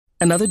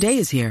Another day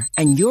is here,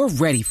 and you're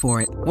ready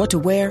for it. What to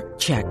wear?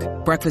 Check.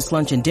 Breakfast,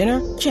 lunch, and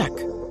dinner? Check.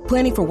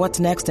 Planning for what's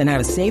next and how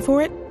to save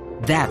for it?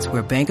 That's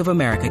where Bank of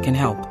America can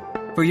help.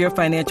 For your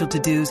financial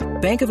to-dos,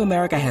 Bank of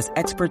America has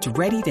experts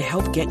ready to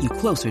help get you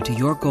closer to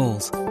your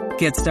goals.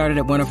 Get started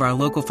at one of our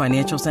local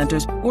financial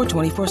centers or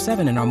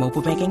 24/7 in our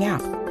mobile banking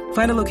app.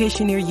 Find a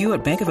location near you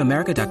at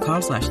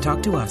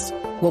bankofamerica.com/talktous.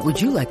 What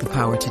would you like the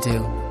power to do?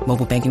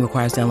 Mobile banking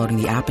requires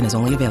downloading the app and is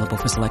only available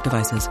for select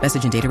devices.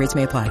 Message and data rates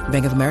may apply.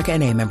 Bank of America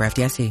N.A., member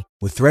FDIC.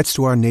 With threats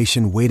to our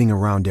nation waiting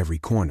around every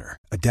corner,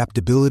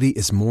 adaptability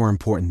is more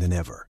important than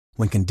ever.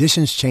 When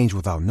conditions change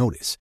without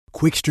notice,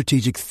 quick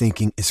strategic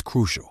thinking is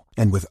crucial.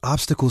 And with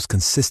obstacles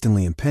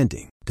consistently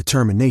impending,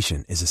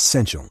 determination is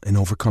essential in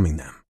overcoming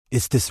them.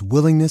 It's this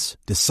willingness,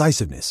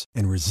 decisiveness,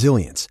 and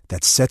resilience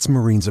that sets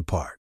Marines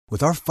apart.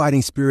 With our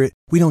fighting spirit,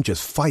 we don't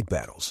just fight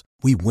battles,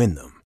 we win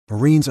them.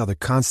 Marines are the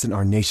constant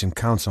our nation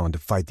counts on to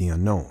fight the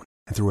unknown.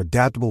 And through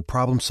adaptable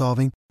problem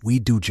solving, we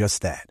do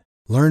just that.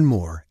 Learn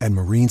more at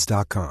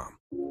marines.com.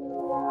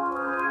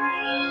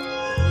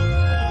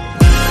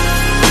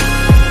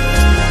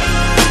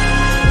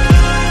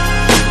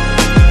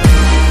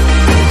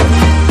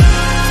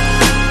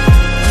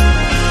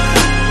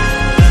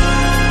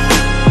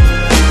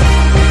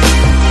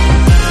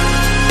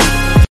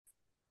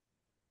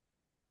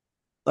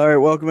 All right,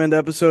 welcome into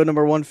episode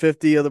number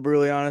 150 of the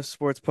Brutally Honest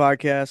Sports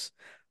Podcast.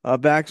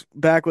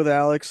 Back with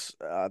Alex.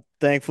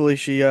 Thankfully,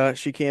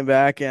 she came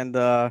back, and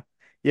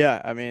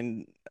yeah, I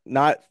mean,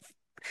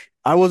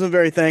 I wasn't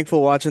very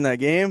thankful watching that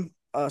game,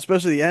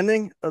 especially the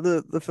ending of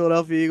the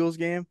Philadelphia Eagles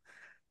game.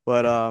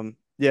 But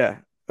yeah,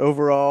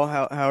 overall,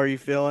 how are you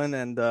feeling?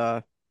 And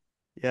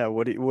yeah,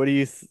 what do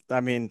you?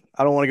 I mean,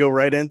 I don't want to go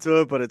right into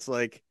it, but it's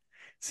like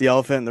it's the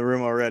elephant in the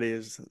room already.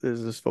 Is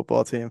this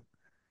football team?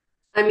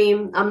 I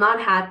mean, I'm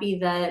not happy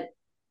that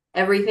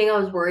everything I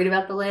was worried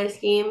about the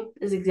last game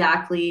is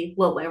exactly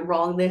what went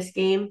wrong this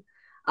game.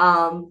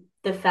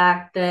 The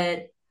fact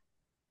that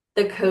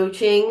the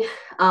coaching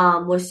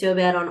was so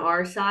bad on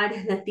our side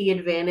and that the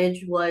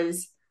advantage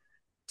was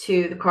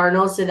to the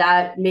Cardinals, so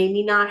that made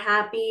me not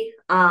happy.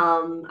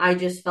 I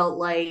just felt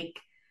like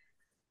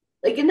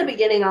in the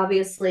beginning,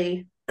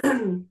 obviously,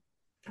 the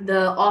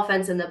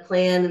offense and the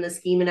plan and the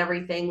scheme and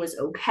everything was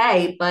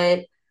okay,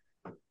 but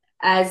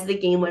as the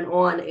game went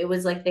on, it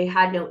was like they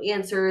had no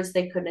answers.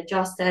 They couldn't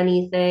adjust to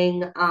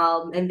anything.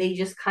 And they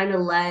just kind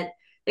of let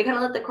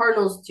the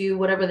Cardinals do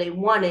whatever they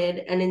wanted.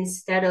 And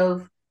instead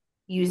of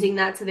using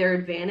that to their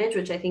advantage,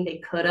 which I think they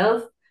could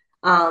have,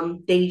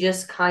 they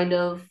just kind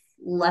of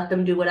let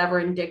them do whatever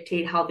and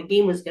dictate how the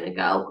game was going to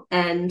go.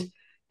 And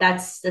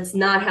that's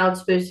not how it's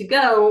supposed to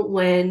go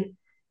when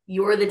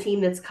you're the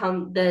team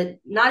that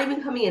not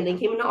even coming in. They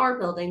came into our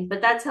building,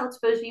 but that's how it's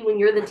supposed to be when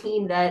you're the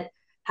team that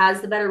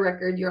has the better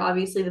record. You're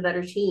obviously the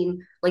better team.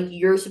 Like,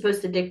 you're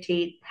supposed to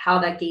dictate how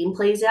that game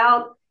plays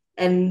out,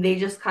 and they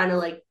just kind of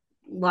like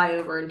lie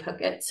over and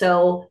took it.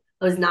 So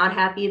I was not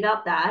happy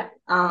about that.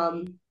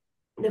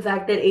 The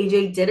fact that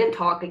AJ didn't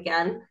talk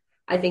again,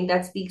 I think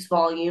that speaks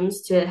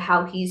volumes to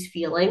how he's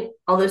feeling.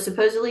 Although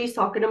supposedly he's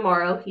talking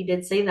tomorrow, he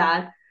did say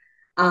that.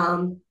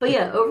 But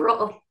yeah,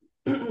 overall,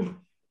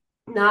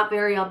 not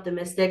very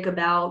optimistic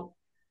about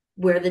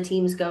where the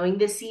team's going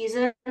this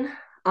season.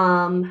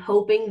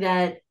 Hoping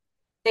that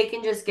they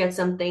can just get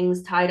some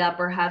things tied up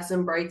or have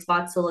some bright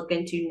spots to look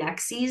into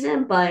next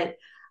season. But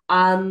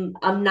I'm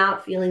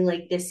not feeling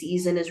like this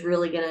season is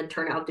really going to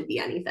turn out to be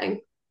anything.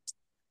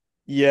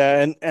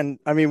 Yeah, and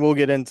I mean, we'll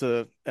get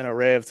into an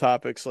array of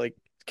topics like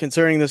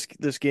concerning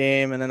this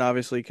game, and then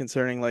obviously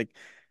concerning like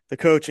the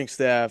coaching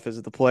staff, is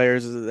it the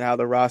players, is it how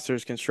the roster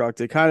is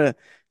constructed, kind of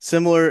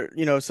similar,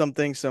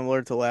 something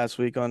similar to last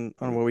week on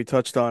what we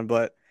touched on.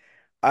 But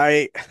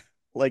I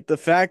like the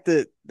fact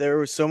that there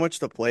was so much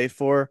to play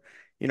for.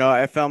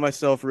 I found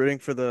myself rooting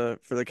for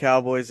the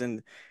Cowboys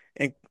and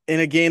in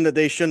a game that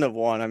they shouldn't have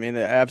won. I mean,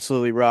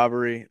 absolutely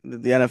robbery.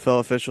 The NFL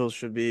officials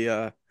should be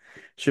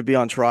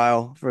on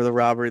trial for the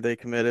robbery they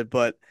committed.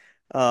 But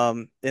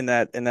in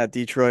that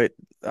Detroit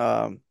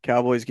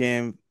Cowboys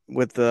game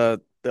with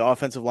the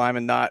offensive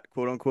lineman not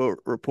quote unquote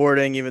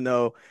reporting, even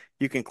though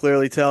you can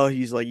clearly tell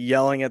he's like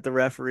yelling at the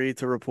referee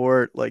to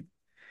report, like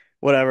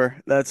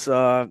whatever. That's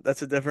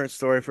a different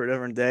story for a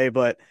different day.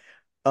 But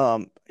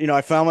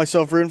I found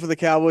myself rooting for the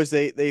Cowboys.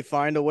 They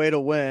find a way to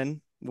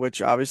win,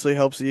 which obviously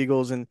helps the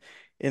Eagles in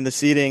the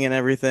seeding and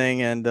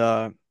everything. And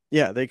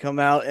yeah, they come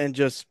out and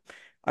just,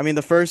 I mean,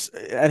 the first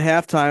at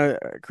halftime,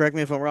 correct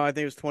me if I'm wrong, I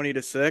think it was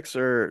 20-6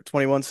 or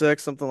 21-6,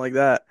 something like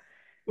that.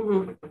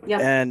 Mm-hmm. Yeah.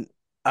 And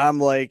I'm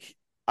like,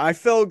 I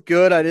felt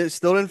good.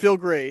 Still didn't feel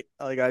great.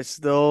 Like, I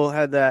still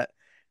had that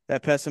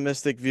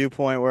pessimistic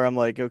viewpoint where I'm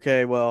like,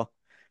 okay, well,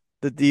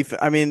 the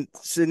defense. I mean,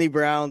 Sidney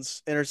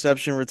Brown's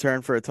interception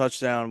return for a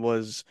touchdown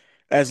was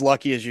as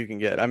lucky as you can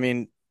get. I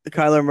mean,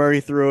 Kyler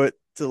Murray threw it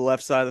to the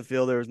left side of the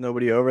field. There was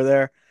nobody over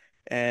there,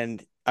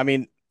 and I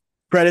mean,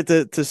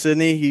 credit to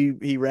Sidney.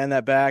 He ran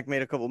that back,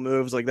 made a couple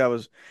moves. Like, that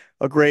was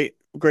a great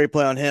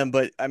play on him.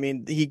 But I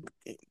mean,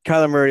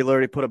 Kyler Murray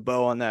literally put a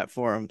bow on that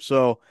for him.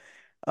 So,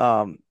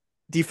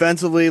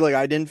 defensively, like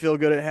I didn't feel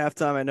good at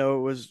halftime. I know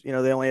it was, they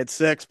only had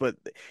six, but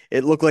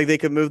it looked like they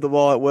could move the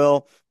ball at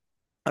will.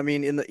 I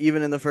mean,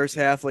 even in the first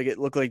half, like it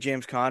looked like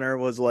James Conner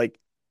was like,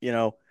 you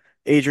know,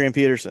 Adrian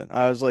Peterson.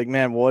 I was like,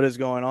 man, what is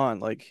going on?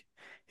 Like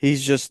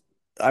he's just,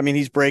 I mean,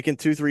 he's breaking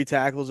two, three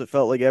tackles. It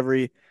felt like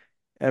every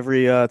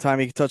time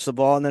he could touch the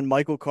ball. And then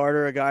Michael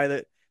Carter, a guy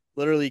that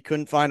literally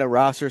couldn't find a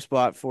roster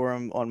spot for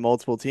him on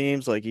multiple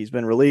teams. Like he's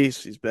been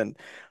released.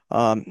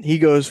 He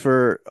goes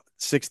for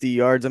 60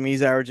 yards. I mean,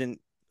 he's averaging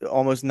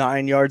almost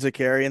 9 yards a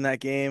carry in that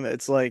game.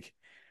 It's like,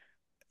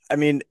 I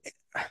mean,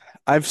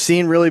 I've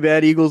seen really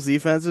bad Eagles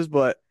defenses,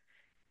 but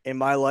in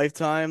my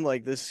lifetime,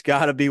 like this has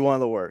got to be one of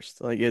the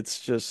worst. Like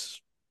it's Swiss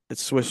I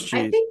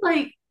cheese.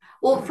 think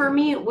well, for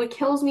me, what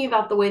kills me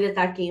about the way that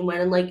that game went,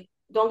 and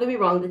don't get me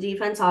wrong, the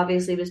defense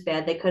obviously was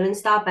bad. They couldn't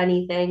stop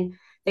anything.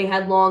 They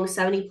had long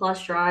 70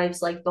 plus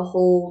drives like the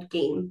whole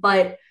game.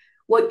 But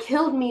what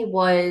killed me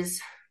was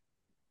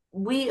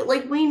we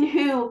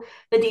knew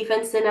the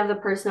defense didn't have the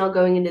personnel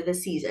going into the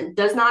season.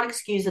 Does not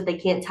excuse that they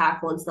can't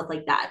tackle and stuff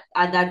like that.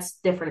 That's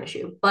a different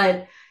issue.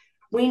 But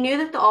we knew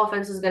that the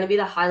offense was going to be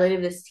the highlight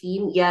of this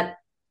team. Yet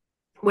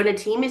when a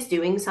team is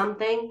doing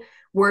something,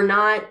 we're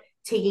not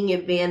taking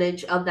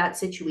advantage of that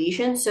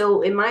situation.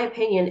 So, in my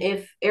opinion,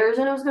 if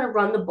Arizona was going to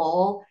run the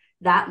ball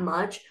that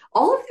much,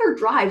 all of their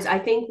drives, I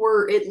think,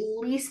 were at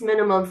least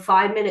minimum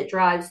 5 minute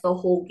drives the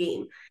whole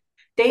game.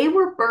 They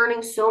were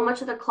burning so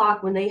much of the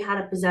clock when they had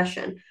a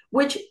possession,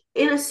 which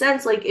in a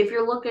sense, like if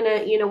you're looking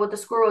at, what the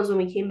score was when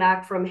we came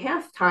back from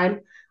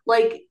halftime,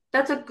 like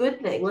that's a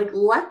good thing. Like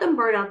let them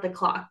burn out the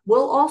clock.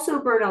 We'll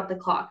also burn out the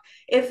clock.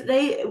 If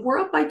they were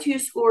up by two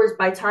scores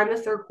by time the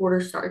third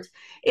quarter starts,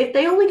 if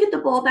they only get the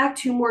ball back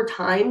two more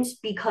times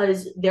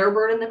because they're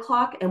burning the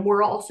clock and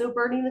we're also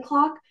burning the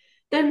clock,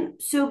 then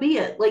so be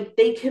it. Like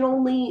they can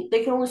only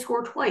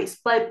score twice.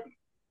 But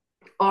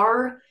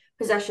our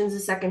possessions the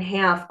second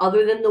half,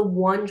 other than the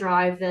one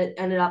drive that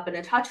ended up in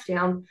a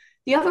touchdown,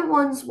 the other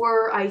ones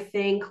were, I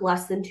think,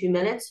 less than 2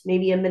 minutes,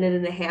 maybe a minute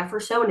and a half or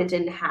so, and it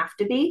didn't have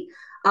to be.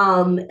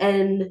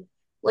 And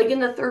like in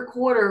the third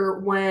quarter,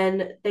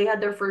 when they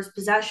had their first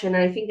possession,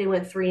 and I think they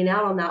went three and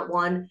out on that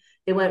one,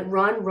 they went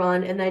run,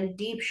 run, and then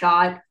deep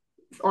shot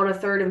on a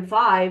 3rd and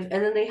 5,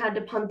 and then they had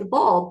to punt the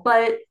ball.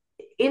 But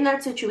in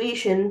that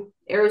situation,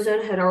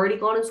 Arizona had already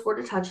gone and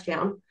scored a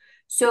touchdown.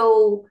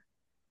 So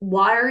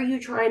why are you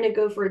trying to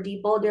go for a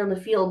deep ball down the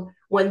field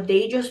when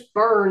they just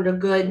burned a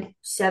good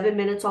 7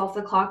 minutes off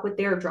the clock with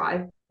their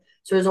drive?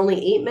 So there's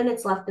only 8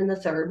 minutes left in the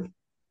third.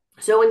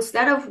 So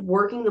instead of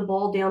working the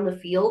ball down the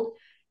field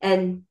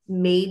and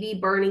maybe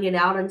burning it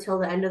out until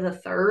the end of the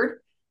third,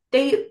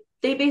 they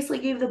basically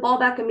gave the ball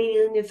back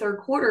immediately in the third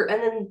quarter,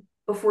 and then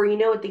before you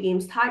know it, the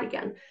game's tied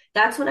again.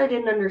 That's what I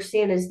didn't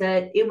understand, is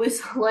that it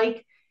was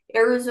like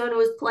Arizona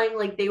was playing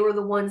like they were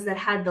the ones that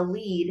had the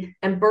lead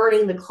and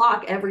burning the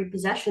clock every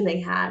possession they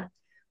had.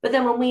 But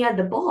then when we had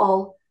the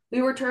ball,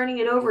 we were turning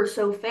it over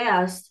so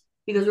fast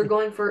because we're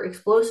going for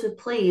explosive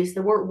plays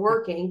that weren't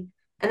working.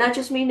 And that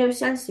just made no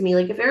sense to me.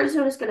 Like if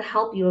Arizona's going to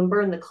help you and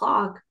burn the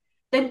clock,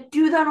 then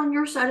do that on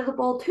your side of the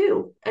ball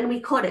too. And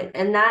we couldn't.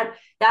 And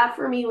that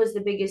for me was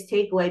the biggest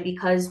takeaway,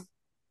 because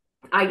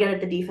I get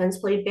it, the defense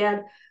played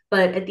bad,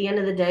 but at the end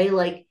of the day,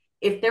 like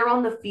if they're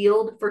on the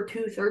field for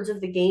 2/3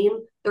 of the game,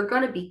 they're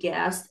going to be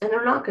gassed and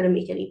they're not going to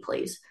make any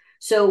plays.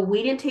 So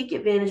we didn't take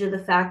advantage of the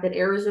fact that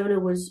Arizona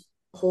was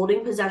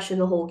holding possession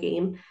the whole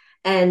game.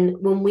 And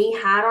when we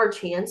had our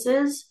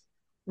chances,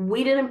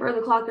 we didn't burn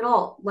the clock at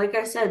all. Like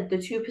I said, the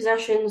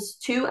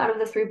two out of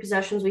the three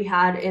possessions we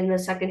had in the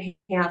second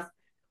half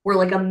were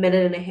like a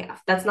minute and a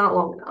half. That's not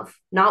long enough.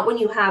 Not when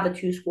you have a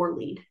two-score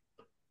lead.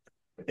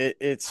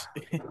 It's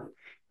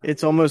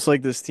it's almost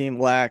like this team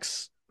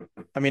lacks.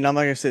 I mean, I'm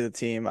not gonna say the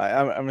team.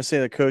 I'm gonna say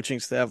the coaching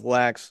staff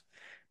lacks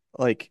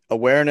like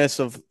awareness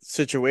of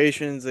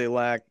situations. They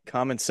lack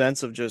common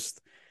sense of just,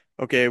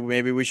 okay,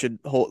 maybe we should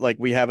hold, like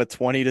we have a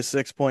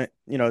 20-6 point,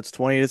 it's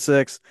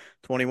 20-6,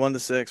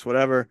 21-6,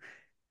 whatever.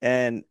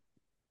 And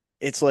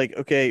it's like,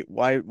 okay,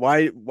 why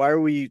are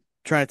we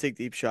trying to take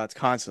deep shots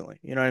constantly?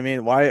 You know what I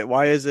mean?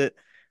 Why is it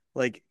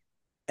like,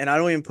 and I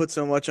don't even put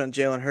so much on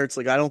Jalen Hurts.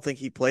 Like, I don't think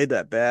he played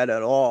that bad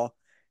at all.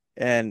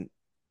 And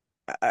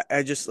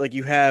I just like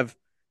you have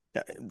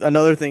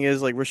another thing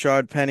is like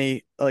Rashard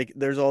Penny. Like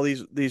there's all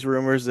these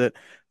rumors that,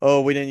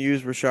 oh, we didn't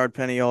use Rashard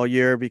Penny all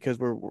year because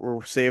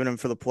we're saving him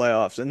for the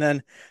playoffs. And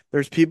then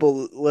there's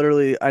people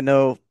literally, I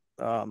know,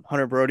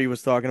 Hunter Brody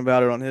was talking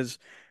about it on his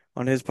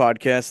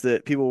podcast,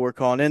 that people were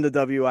calling into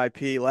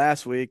WIP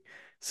last week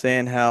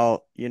saying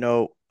how,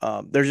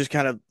 they're just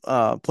kind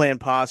of playing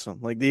possum.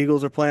 Like the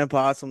Eagles are playing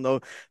possum.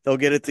 They'll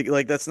get it to,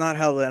 like that's not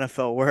how the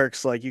NFL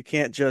works. Like you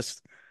can't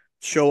just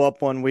show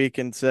up one week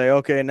and say,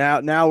 okay,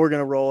 now we're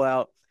gonna roll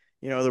out,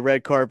 the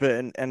red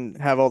carpet and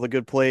have all the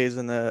good plays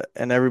and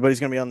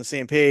everybody's gonna be on the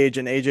same page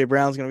and AJ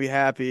Brown's gonna be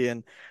happy,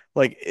 and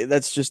like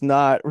that's just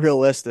not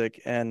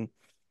realistic. And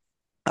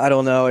I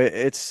don't know,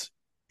 it's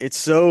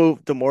so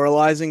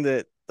demoralizing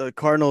that the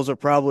Cardinals are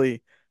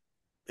probably,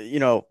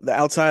 the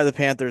outside of the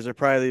Panthers are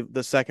probably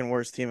the second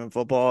worst team in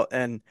football,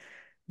 and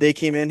they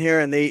came in here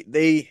and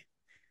they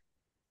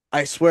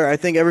I swear, I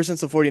think ever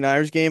since the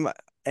 49ers game,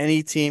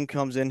 any team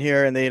comes in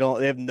here and they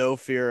have no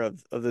fear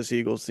of this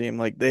Eagles team.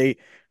 Like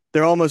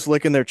they're almost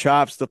licking their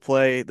chops to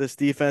play this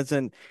defense.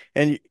 And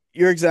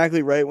you're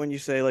exactly right when you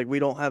say like we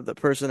don't have the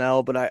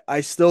personnel, but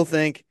I still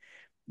think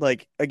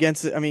like I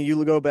mean,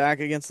 you go back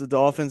against the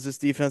Dolphins, this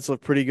defense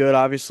looked pretty good.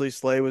 Obviously,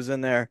 Slay was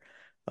in there.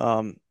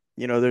 Um,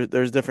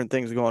 there's different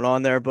things going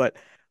on there, but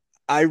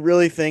I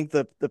really think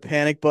the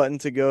panic button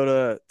to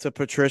go to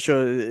Patricia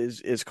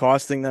is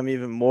costing them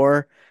even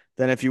more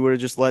than if you would have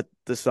just let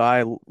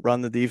Desai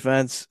run the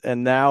defense.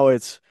 And now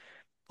it's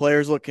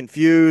players look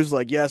confused.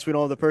 Like, yes, we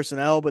don't have the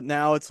personnel, but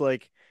now it's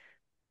like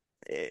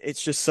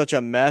it's just such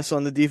a mess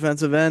on the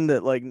defensive end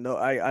that like no,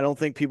 I don't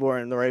think people are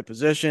in the right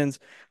positions.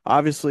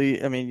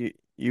 Obviously, I mean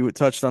you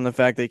touched on the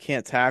fact they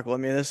can't tackle. I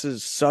mean, this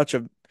is such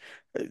a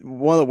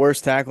one of the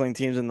worst tackling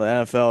teams in the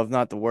NFL, if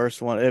not the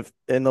worst one. If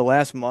in the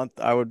last month,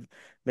 I would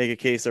make a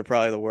case they're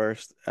probably the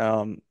worst.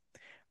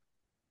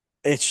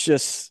 It's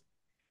just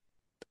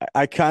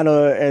I kind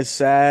of as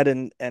sad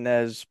and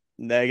as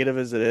negative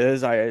as it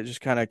is, I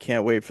just kind of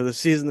can't wait for the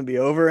season to be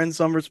over in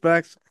some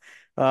respects.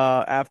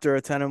 After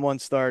a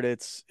 10-1 start,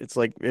 it's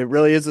like it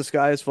really is the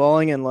sky is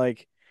falling, and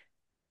like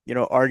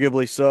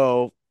arguably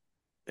so,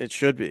 it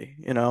should be.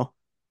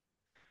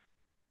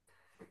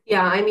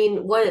 Yeah, I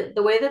mean, what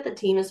the way that the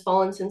team has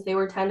fallen since they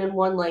were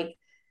 10-1, like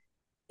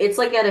it's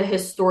like at a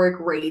historic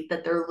rate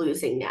that they're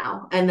losing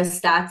now and the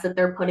stats that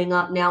they're putting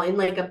up now in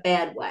like a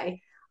bad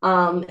way.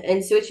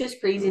 And so it's just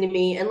crazy to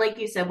me. And like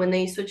you said, when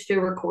they switched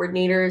over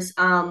coordinators,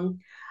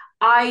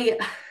 I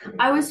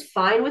I was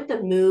fine with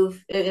the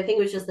move. I think it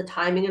was just the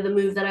timing of the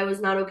move that I was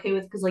not okay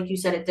with because, like you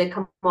said, it did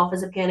come off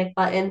as a panic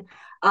button.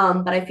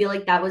 But I feel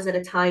like that was at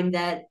a time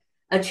that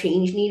a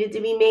change needed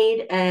to be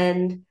made,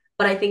 and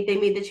but I think they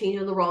made the change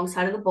on the wrong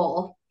side of the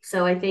ball.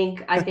 So I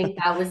think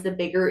that was the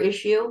bigger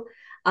issue.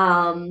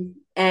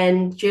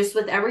 And just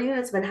with everything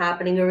that's been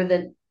happening over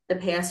the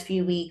past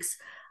few weeks,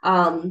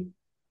 um,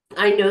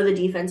 I know the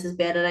defense is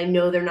bad and I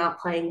know they're not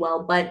playing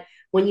well, but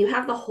when you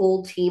have the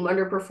whole team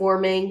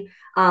underperforming,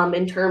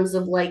 in terms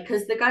of like,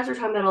 because the guys are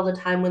talking about all the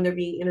time when they're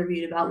being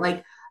interviewed about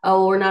like,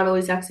 oh, we're not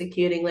always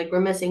executing, like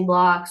we're missing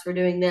blocks, we're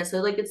doing this.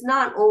 So like it's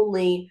not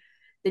only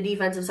the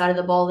defensive side of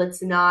the ball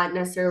that's not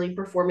necessarily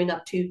performing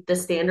up to the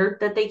standard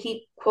that they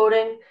keep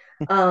quoting.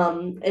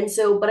 And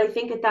so, but I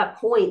think at that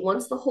point,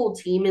 once the whole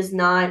team is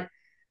not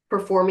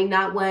performing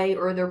that way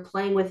or they're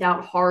playing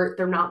without heart,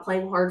 they're not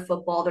playing hard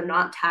football, they're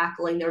not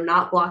tackling, they're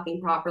not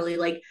blocking properly.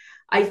 Like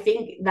I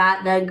think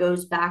that then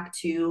goes back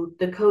to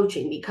the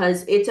coaching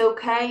because it's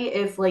okay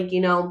if like,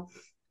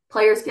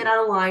 players get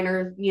out of line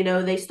or,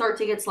 they start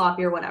to get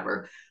sloppy or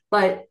whatever.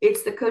 But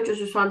it's the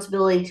coach's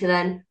responsibility to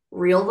then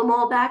reel them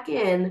all back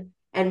in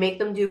and make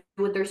them do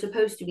what they're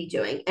supposed to be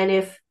doing.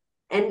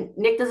 And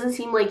Nick doesn't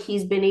seem like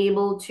he's been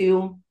able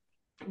to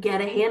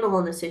get a handle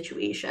on the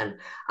situation.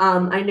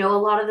 I know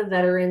a lot of the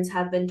veterans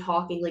have been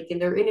talking like in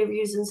their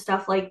interviews and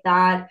stuff like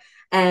that.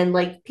 And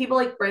like people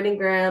like Brandon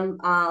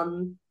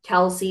Graham,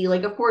 Kelsey,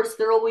 like of course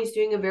they're always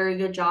doing a very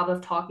good job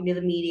of talking to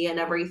the media and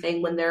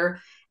everything when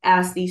they're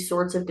asked these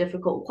sorts of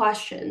difficult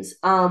questions.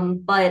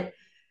 But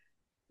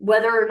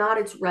whether or not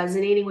it's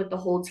resonating with the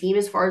whole team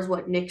as far as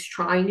what Nick's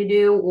trying to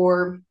do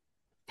or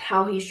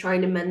how he's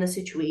trying to mend the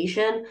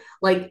situation.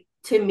 Like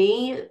to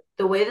me,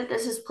 the way that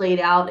this has played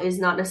out is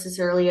not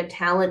necessarily a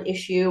talent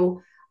issue.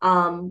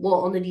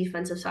 Well, on the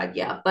defensive side,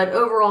 yeah, but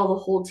overall, the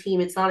whole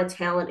team, it's not a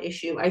talent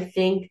issue. I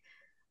think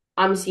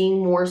I'm seeing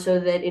more so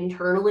that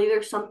internally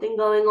there's something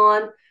going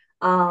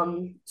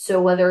on.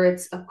 So whether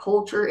it's a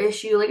culture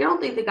issue, like I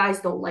don't think the guys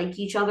don't like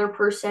each other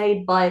per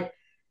se, but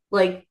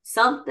like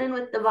something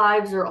with the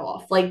vibes are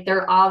off. Like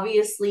they're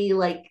obviously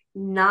like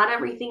not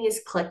everything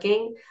is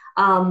clicking.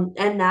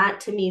 And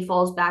that to me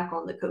falls back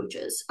on the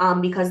coaches,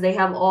 because they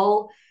have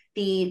all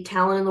the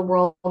talent in the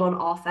world on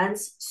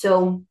offense.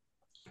 So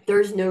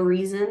there's no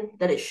reason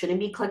that it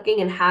shouldn't be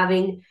clicking and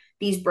having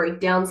these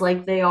breakdowns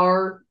like they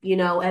are,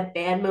 at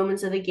bad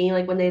moments of the game,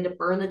 like when they had to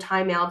burn the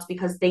timeouts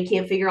because they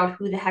can't figure out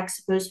who the heck's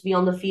supposed to be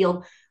on the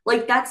field.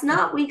 Like that's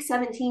not week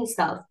 17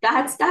 stuff.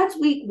 That's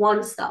week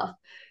 1 stuff.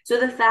 So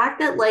the fact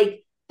that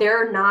like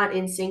they're not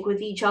in sync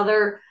with each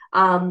other,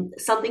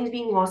 something's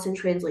being lost in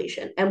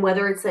translation. And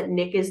whether it's that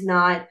Nick is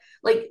not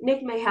like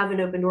Nick may have an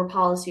open door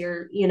policy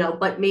or,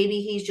 but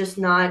maybe he's just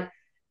not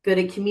good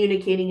at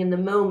communicating in the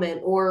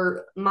moment.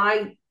 Or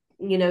my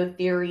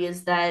theory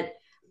is that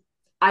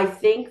I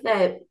think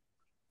that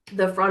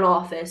the front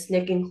office,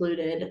 Nick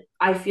included,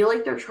 I feel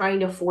like they're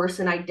trying to force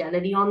an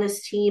identity on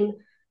this team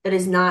that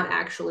is not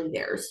actually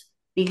theirs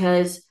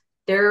because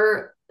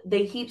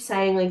they keep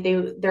saying like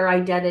their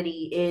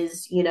identity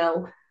is,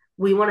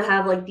 we want to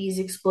have like these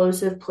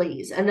explosive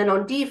plays. And then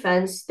on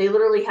defense, they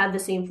literally had the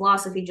same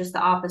philosophy, just the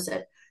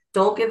opposite.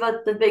 Don't give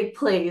up the big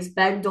plays,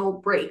 bend,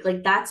 don't break.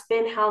 Like that's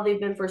been how they've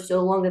been for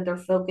so long that they're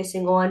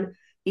focusing on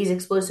these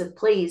explosive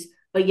plays,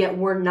 but yet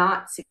we're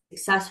not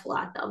successful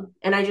at them.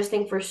 And I just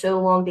think for so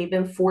long they've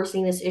been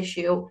forcing this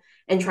issue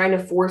and trying to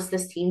force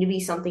this team to be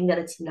something that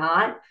it's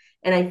not.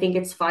 And I think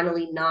it's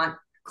finally not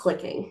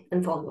clicking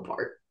and falling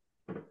apart.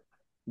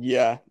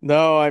 Yeah.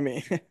 No, I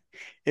mean,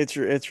 it's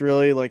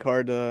really like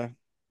hard to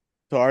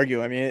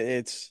argue. I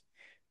mean,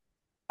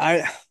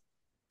 I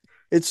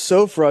it's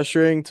so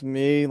frustrating to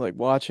me like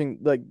watching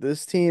like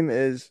this team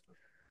is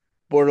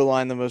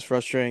borderline the most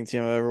frustrating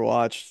team I've ever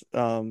watched.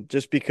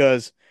 Just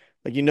because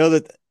like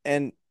that,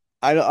 and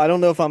I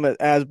don't know if I'm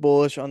as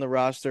bullish on the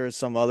roster as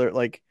some other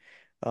like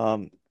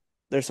um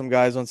there's some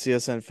guys on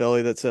CSN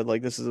Philly that said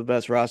like this is the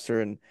best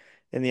roster in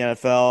the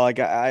NFL. Like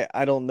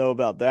I don't know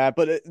about that,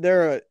 but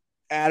they're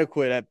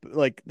adequate at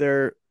like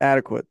they're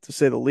adequate to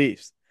say the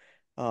least.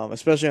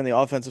 Especially on the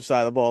offensive side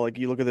of the ball. Like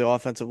you look at the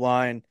offensive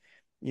line,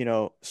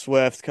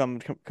 Swift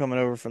coming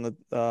over from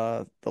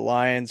the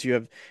Lions. You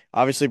have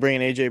obviously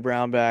bringing AJ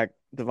Brown back,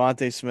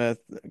 Devontae Smith,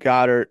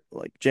 Goddard,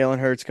 like Jalen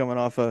Hurts coming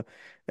off an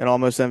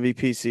almost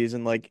MVP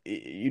season. Like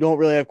you don't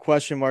really have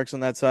question marks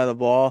on that side of the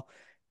ball,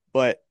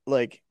 but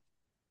like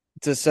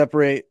to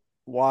separate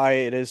why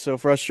it is so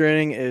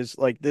frustrating is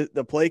like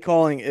the play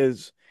calling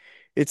is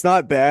it's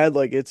not bad.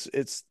 Like it's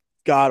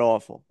god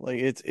awful. Like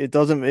it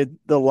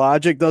doesn't the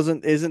logic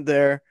doesn't isn't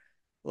there.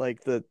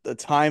 Like the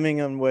timing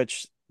in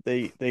which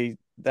they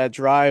that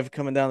drive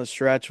coming down the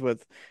stretch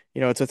with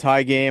it's a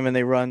tie game and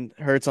they run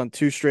Hurts on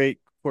two straight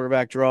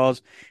quarterback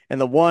draws and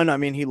the one I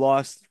mean he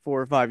lost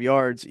 4 or 5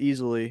 yards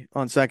easily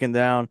on second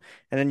down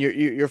and then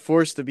you're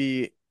forced to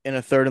be in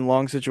a third and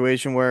long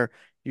situation where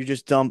you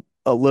just dump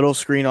a little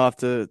screen off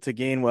to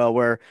Gainwell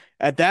where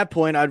at that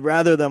point I'd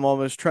rather them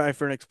almost try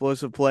for an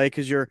explosive play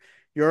because you're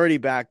already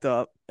backed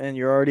up and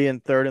you're already in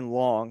third and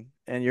long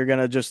and you're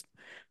gonna just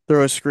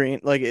throw a screen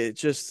like it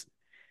just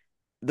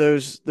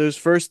those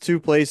first two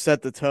plays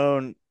set the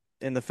tone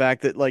in the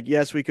fact that like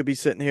yes we could be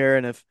sitting here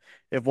and if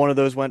one of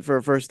those went for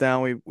a first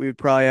down we would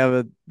probably have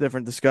a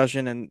different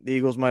discussion and the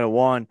Eagles might have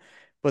won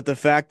but the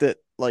fact that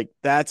like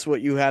that's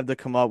what you have to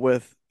come up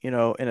with in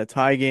a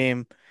tie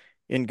game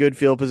in good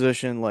field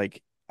position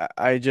like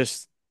I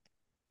just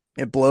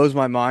it blows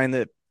my mind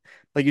that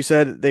like you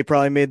said they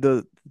probably made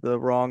the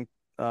wrong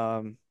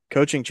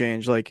coaching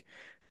change like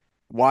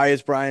why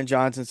is Brian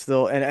Johnson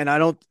still and I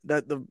don't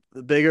that the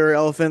bigger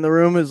elephant in the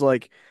room is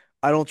like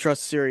I don't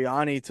trust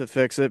Sirianni to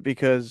fix it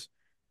because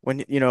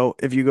when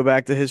if you go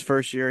back to his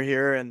first year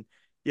here and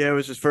yeah it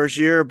was his first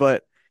year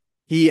but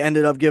he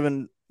ended up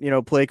giving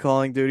play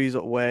calling duties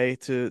away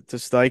to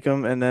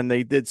Steichen and then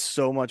they did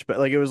so much better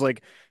like it was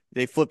like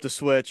they flipped a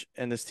switch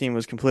and this team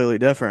was completely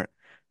different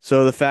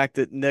so the fact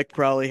that Nick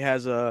probably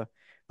has a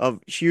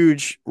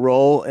huge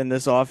role in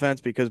this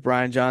offense because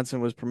Brian Johnson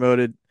was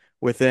promoted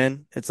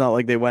within. It's not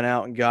like they went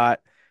out and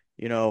got,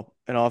 an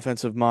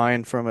offensive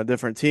mind from a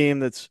different team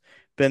that's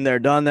been there,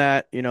 done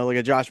that, like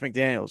a Josh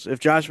McDaniels. If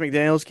Josh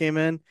McDaniels came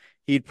in,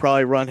 he'd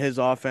probably run his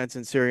offense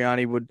and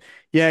Sirianni would,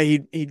 yeah,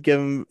 he'd give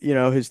him,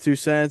 his 2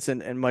 cents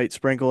and might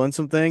sprinkle in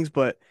some things,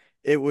 but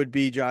it would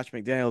be Josh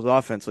McDaniels'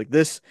 offense. Like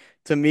this,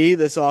 to me,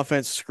 this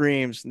offense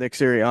screams Nick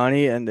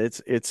Sirianni, and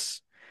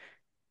it's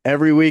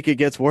every week it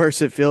gets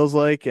worse, it feels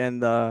like,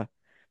 and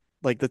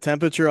like the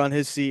temperature on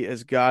his seat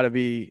has got to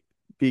be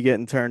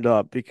getting turned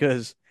up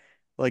because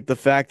like the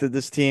fact that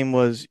this team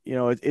was,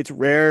 it's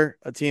rare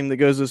a team that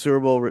goes to the Super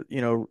Bowl,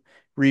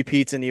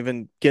 repeats and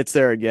even gets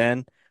there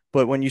again.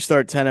 But when you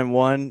start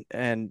 10-1,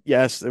 and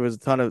yes, there was a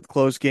ton of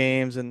close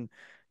games, and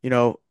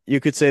you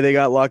could say they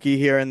got lucky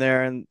here and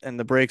there, and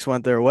the breaks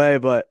went their way.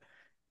 But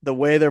the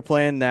way they're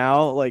playing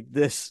now, like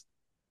this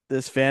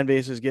fan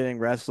base is getting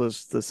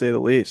restless to say the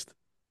least.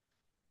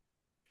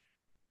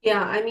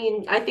 Yeah, I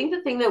mean, I think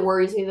the thing that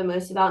worries me the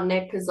most about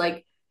Nick is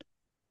like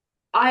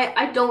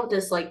I don't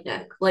dislike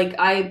Nick. Like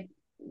I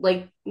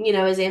like,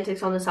 his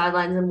antics on the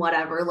sidelines and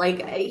whatever.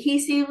 Like he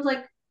seems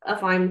like a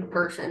fine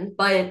person,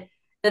 but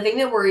the thing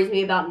that worries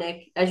me about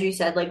Nick, as you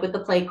said, like with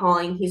the play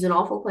calling, he's an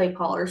awful play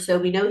caller, so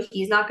we know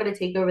he's not going to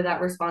take over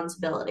that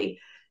responsibility.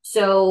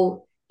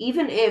 So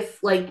even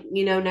if like,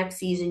 next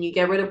season you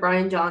get rid of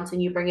Brian Johnson,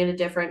 you bring in a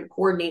different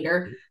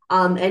coordinator,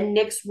 and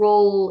Nick's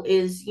role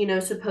is,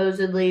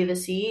 supposedly the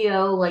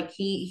CEO, like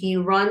he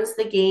runs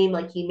the game,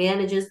 like he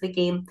manages the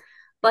game,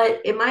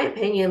 but in my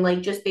opinion,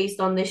 like just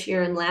based on this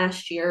year and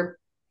last year,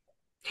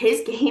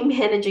 his game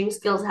managing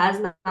skills has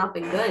not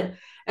been good.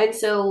 And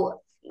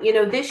so,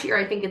 this year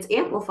I think it's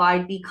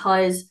amplified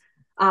because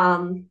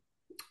our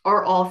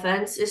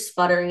offense is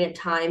sputtering at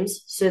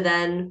times. So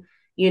then,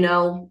 in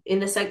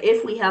the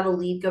if we have a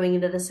lead going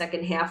into the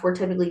second half, we're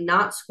typically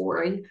not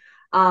scoring.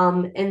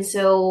 And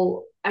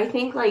so I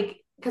think like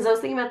because I was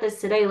thinking about this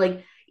today,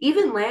 like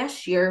even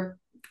last year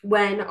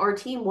when our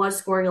team was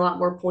scoring a lot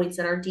more points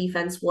and our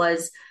defense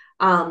was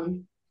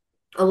um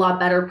a lot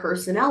better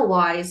personnel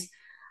wise,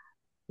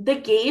 the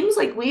games,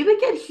 like we would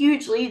get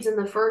huge leads in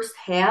the first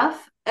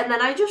half. And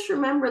then I just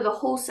remember the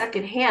whole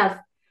second half,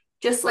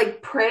 just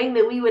like praying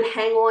that we would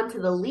hang on to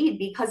the lead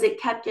because it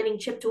kept getting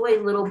chipped away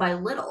little by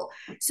little.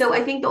 So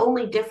I think the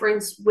only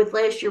difference with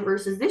last year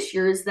versus this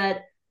year is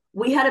that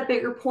we had a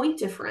bigger point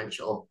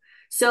differential.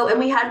 So, and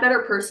we had better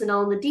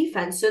personnel in the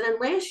defense. So then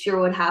last year,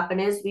 what would happen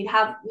is we'd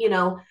have,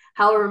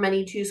 however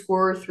many two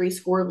score or three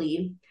score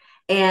lead,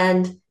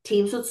 and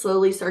teams would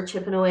slowly start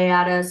chipping away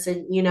at us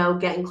and,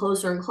 getting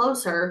closer and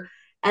closer.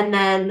 And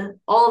then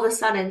all of a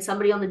sudden,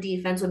 somebody on the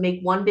defense would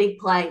make one big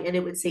play and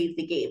it would save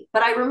the game.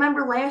 But I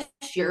remember last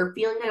year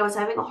feeling like I was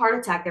having a heart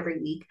attack every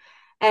week.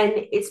 And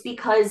it's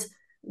because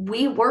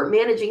we weren't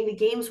managing the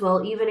games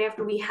well, even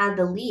after we had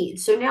the lead.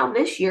 So now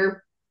this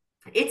year,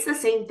 it's the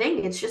same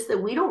thing. It's just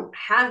that we don't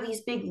have these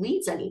big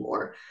leads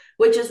anymore,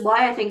 which is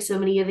why I think so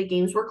many of the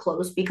games were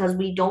close because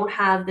we don't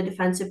have the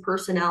defensive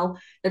personnel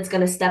that's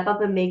going to step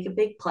up and make a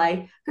big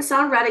play.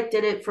 Hassan Reddick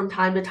did it from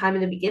time to time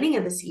in the beginning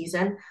of the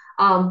season,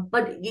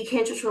 but you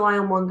can't just rely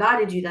on one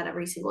guy to do that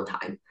every single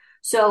time.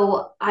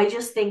 So I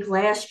just think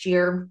last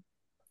year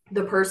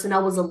the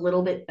personnel was a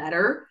little bit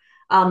better,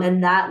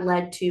 and that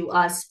led to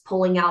us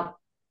pulling out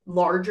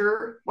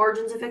larger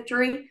margins of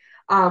victory.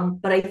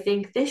 But I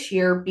think this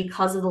year,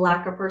 because of the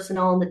lack of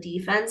personnel on the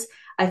defense,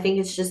 I think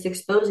it's just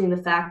exposing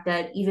the fact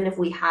that even if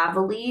we have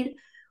a lead,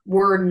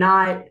 we're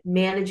not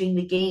managing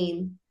the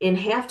game in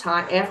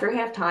halftime after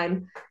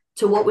halftime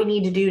to what we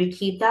need to do to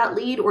keep that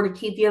lead or to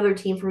keep the other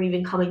team from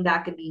even coming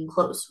back and being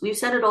close. We've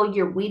said it all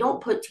year. We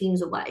don't put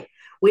teams away.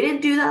 We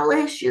didn't do that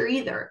last year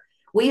either.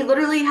 We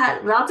literally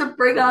had not to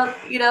bring up,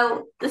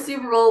 the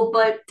Super Bowl,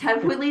 but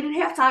 10-point lead at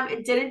halftime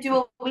and didn't do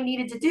what we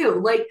needed to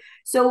do. Like,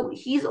 so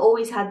he's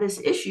always had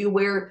this issue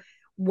where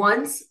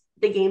once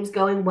the game's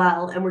going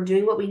well and we're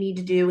doing what we need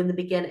to do in the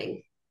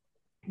beginning,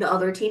 the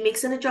other team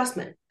makes an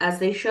adjustment, as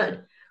they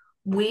should.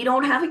 We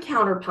don't have a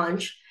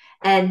counterpunch,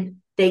 and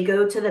they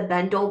go to the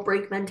bend don't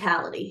break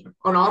mentality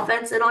on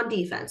offense and on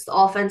defense. The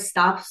offense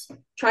stops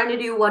trying to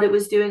do what it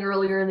was doing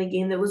earlier in the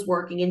game that was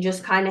working and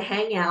just kind of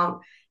hang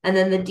out. And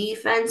then the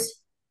defense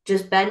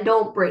just bend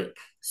don't break.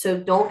 So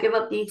don't give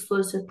up the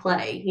explosive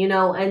play,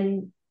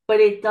 and but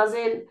it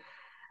doesn't.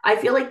 I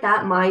feel like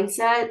that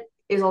mindset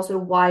is also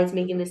why it's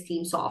making this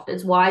team soft.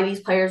 It's why these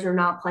players are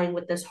not playing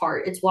with this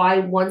heart. It's why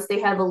once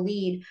they have a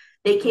lead,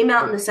 they came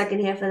out in the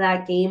second half of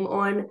that game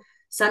on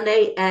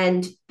Sunday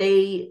and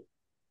they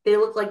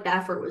looked like the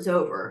effort was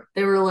over.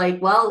 They were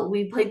like, well,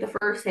 we played the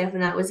first half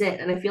and that was it.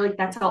 And I feel like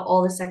that's how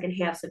all the second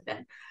halves have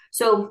been.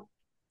 So,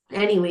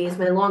 anyways,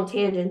 my long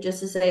tangent just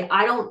to say,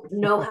 I don't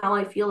know how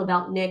I feel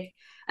about Nick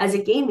as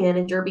a game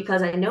manager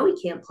because I know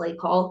he can't play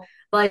call.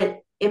 But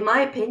in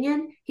my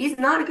opinion, he's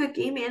not a good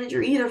game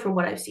manager either from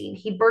what I've seen.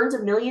 He burns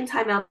a million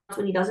timeouts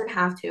when he doesn't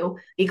have to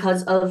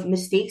because of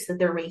mistakes that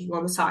they're making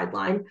on the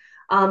sideline.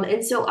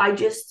 And so I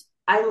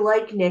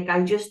like Nick.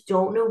 I just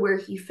don't know where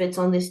he fits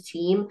on this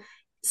team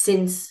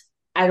since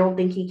I don't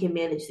think he can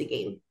manage the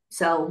game.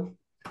 So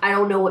I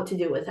don't know what to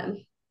do with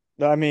him.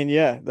 I mean,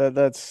 yeah,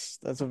 that's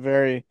a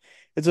very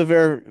it's a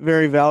very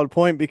very valid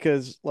point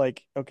because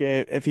like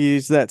okay, if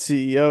he's that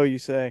CEO, you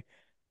say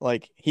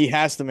like he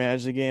has to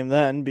manage the game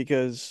then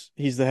because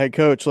he's the head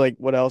coach. Like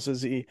what else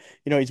is he?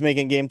 He's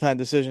making game time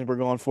decisions. We're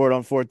going for it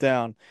on fourth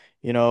down.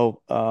 We're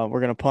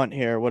gonna punt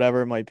here,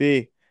 whatever it might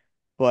be.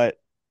 But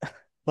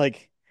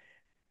like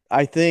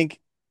I think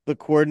the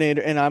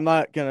coordinator, and I'm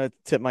not gonna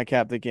tip my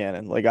cap to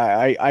Gannon. Like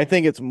I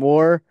think it's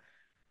more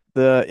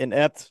the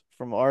inept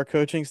from our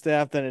coaching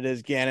staff than it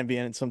is Gannon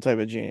being some type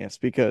of genius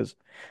because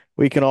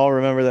we can all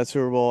remember that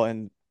Super Bowl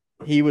and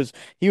he was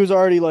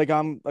already like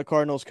I'm a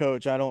Cardinals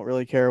coach. I don't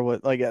really care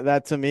what like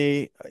that to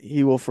me.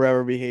 He will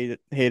forever be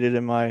hated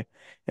in my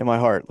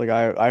heart. Like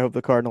I hope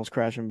the Cardinals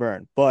crash and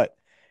burn. But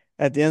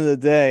at the end of the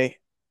day,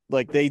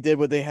 like they did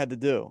what they had to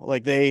do.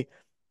 Like they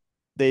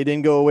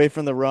didn't go away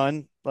from the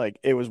run. Like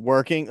it was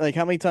working. Like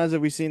how many times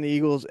have we seen the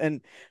Eagles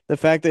and the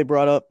fact they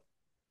brought up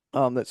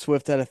that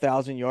Swift had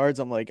 1,000 yards.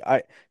 I'm like,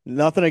 I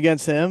nothing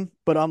against him,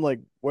 but I'm like,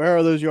 where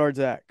are those yards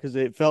at? Because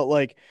it felt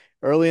like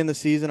early in the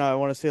season, I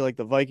want to say like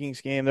the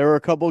Vikings game. There were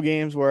a couple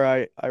games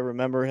where I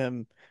remember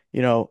him,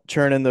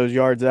 churning those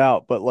yards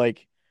out, but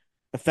like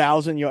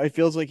 1,000 yards, it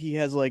feels like he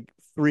has like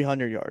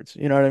 300 yards.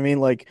 You know what I mean?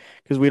 Like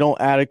because we don't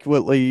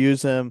adequately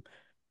use him,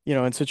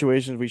 in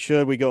situations we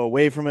should. We go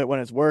away from it when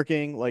it's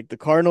working. Like the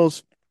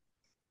Cardinals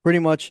pretty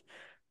much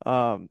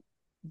um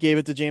gave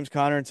it to James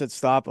Conner and said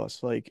stop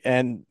us like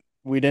and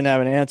we didn't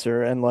have an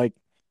answer and like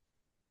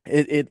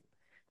it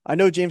I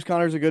know James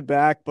Conner's a good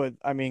back but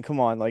I mean come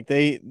on like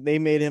they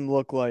made him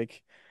look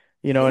like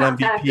an Not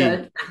that MVP.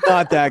 good.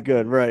 Not that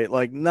good, right?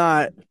 Like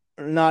not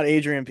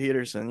Adrian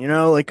Peterson,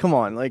 like come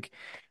on. Like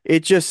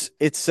it's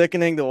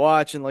sickening to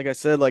watch and like I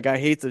said like I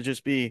hate to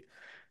just be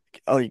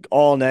like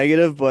all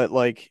negative, but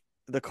like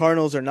the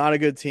Cardinals are not a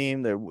good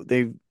team.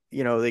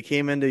 They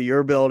came into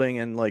your building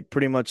and like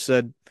pretty much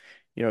said,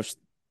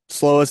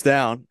 slow us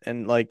down.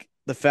 And like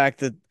the fact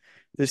that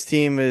this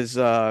team is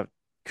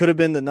could have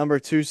been the number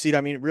 2 seed.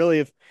 I mean,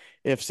 really,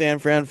 if San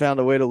Fran found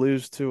a way to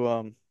lose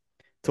to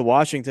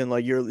Washington,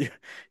 like you're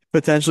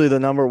potentially the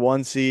number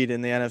 1 seed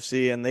in the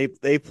NFC, and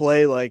they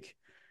play like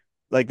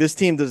this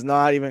team does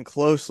not even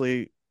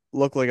closely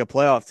look like a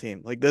playoff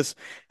team. Like this,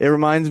 it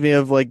reminds me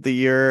of like the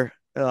year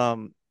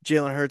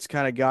Jalen Hurts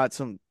kind of got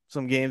some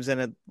games in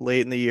it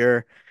late in the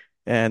year,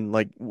 and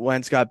like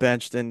Wentz got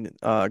benched in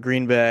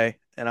Green Bay,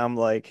 and I'm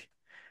like,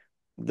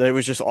 that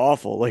was just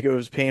awful. Like it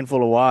was painful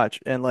to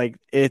watch, and like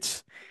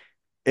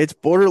it's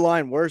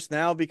borderline worse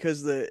now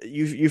because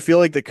you feel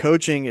like the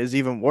coaching is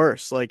even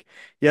worse. Like,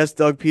 yes,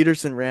 Doug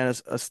Peterson ran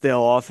a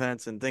stale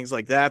offense and things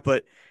like that,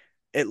 but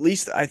at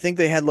least I think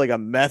they had like a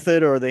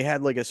method or they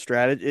had like a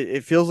strategy.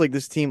 It feels like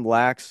this team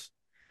lacks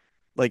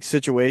like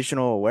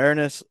situational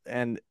awareness,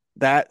 and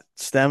that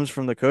stems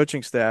from the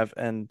coaching staff.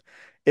 And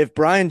if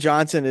Brian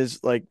Johnson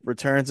is like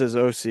returns as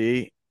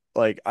OC,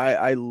 like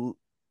I don't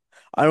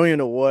even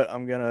know what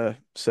I'm gonna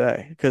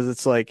say because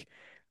it's like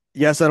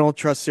yes, I don't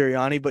trust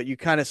Sirianni, but you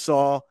kind of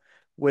saw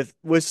with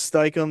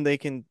Steichen they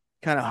can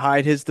kind of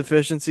hide his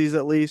deficiencies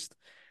at least.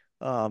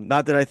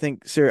 Not that I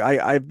think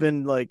I've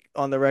been like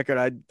on the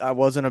record I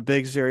wasn't a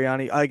big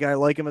Sirianni. I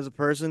like him as a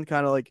person,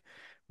 kind of like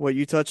what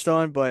you touched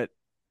on, but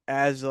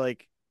as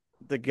like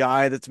the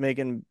guy that's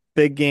making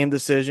big game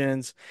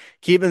decisions,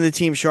 keeping the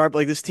team sharp,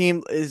 like this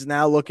team is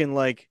now looking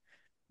like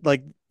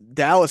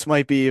Dallas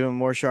might be even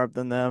more sharp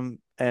than them.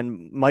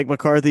 And Mike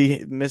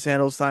McCarthy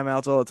mishandles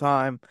timeouts all the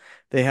time.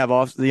 They have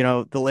off,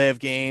 delay of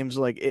games.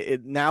 Like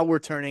now we're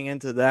turning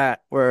into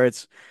that where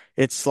it's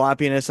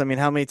sloppiness. I mean,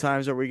 how many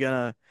times are we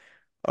gonna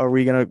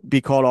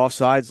be called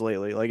offsides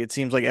lately? Like it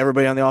seems like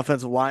everybody on the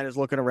offensive line is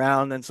looking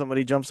around and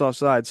somebody jumps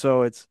offside.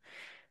 So it's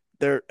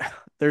there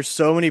there's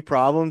so many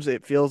problems.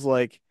 It feels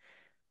like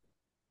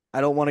I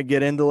don't want to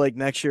get into like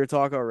next year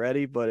talk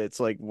already, but it's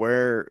like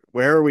where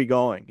are we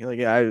going?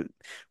 Like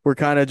we're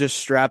kind of just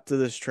strapped to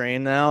this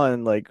train now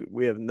and like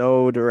we have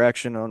no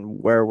direction on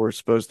where we're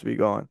supposed to be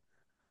going.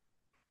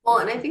 Well,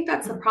 and I think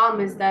that's the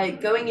problem is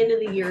that going into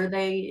the year,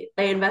 they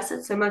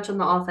invested so much on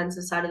the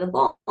offensive side of the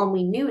ball, and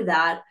we knew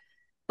that.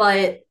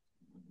 But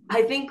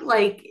I think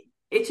like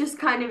it's just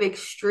kind of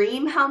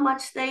extreme how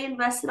much they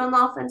invested on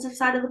the offensive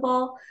side of the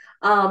ball.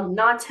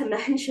 Not to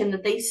mention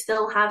that they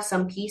still have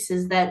some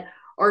pieces that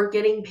are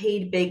getting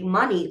paid big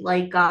money,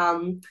 like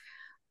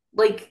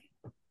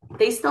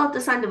they still have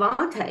to sign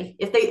Devontae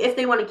if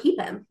they want to keep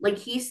him. Like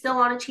he's still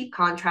on a cheap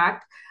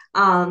contract.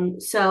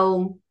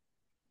 So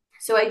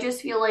I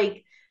just feel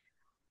like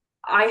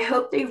I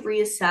hope they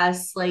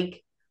reassess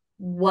like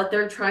what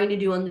they're trying to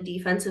do on the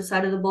defensive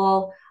side of the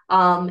ball.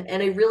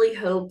 And I really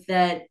hope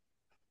that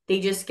they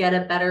just get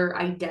a better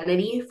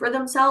identity for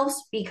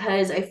themselves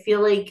because I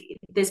feel like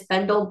this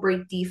bend don't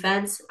break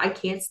defense, I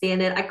can't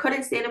stand it. I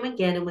couldn't stand him when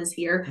Gannon was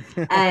here.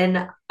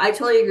 And I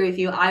totally agree with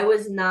you. I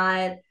was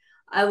not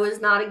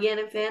a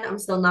Gannon fan. I'm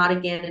still not a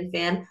Gannon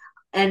fan.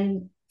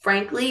 And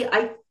frankly,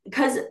 I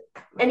because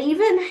and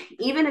even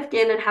if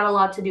Gannon had a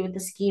lot to do with the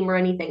scheme or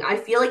anything, I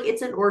feel like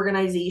it's an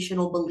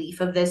organizational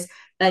belief of this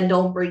bend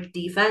don't break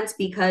defense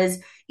because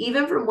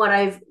even from what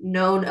I've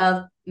known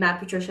of Matt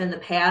Patricia in the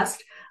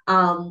past,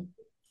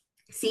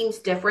 seems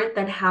different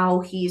than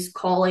how he's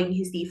calling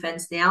his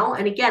defense now.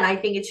 And again, I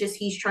think it's just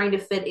he's trying to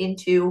fit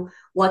into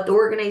what the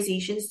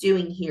organization's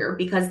doing here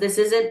because this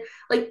isn't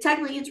like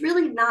technically it's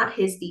really not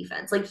his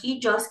defense. Like he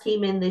just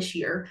came in this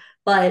year,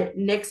 but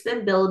Nick's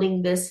been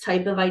building this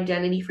type of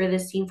identity for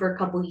this team for a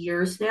couple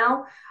years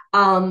now.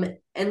 And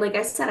like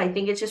I said, I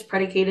think it's just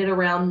predicated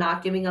around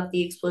not giving up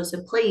the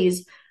explosive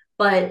plays.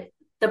 But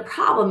the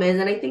problem is,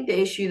 and I think the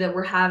issue that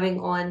we're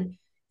having on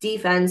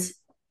defense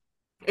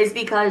is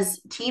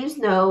because teams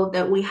know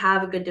that we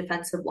have a good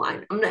defensive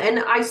line. And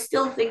I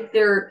still think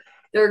they're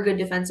a good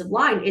defensive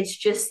line. It's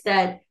just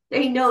that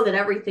they know that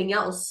everything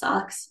else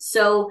sucks.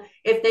 So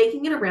if they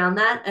can get around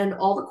that and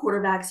all the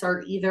quarterbacks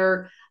are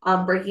either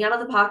breaking out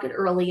of the pocket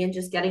early and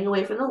just getting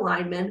away from the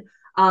linemen,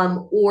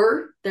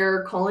 or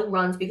they're calling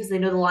runs because they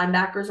know the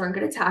linebackers aren't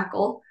going to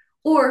tackle,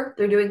 or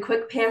they're doing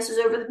quick passes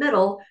over the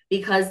middle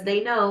because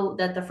they know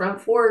that the front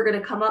four are going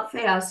to come up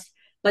fast,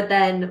 but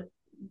then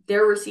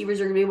their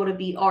receivers are going to be able to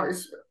beat our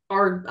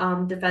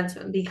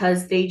defensemen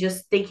because they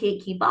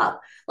can't keep up.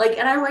 Like,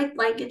 and I like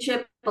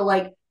Blankenship, but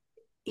like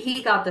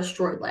he got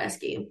destroyed last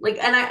game. Like,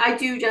 and I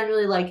do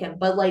generally like him,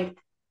 but like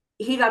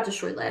he got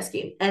destroyed last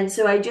game. And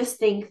so I just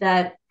think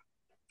that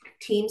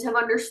teams have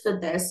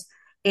understood this.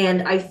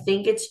 And I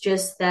think it's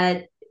just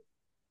that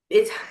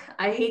it's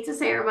I hate to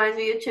say it reminds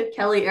me of Chip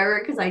Kelly era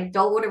because I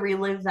don't want to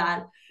relive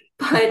that.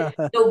 But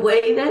the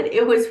way that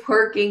it was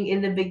working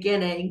in the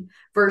beginning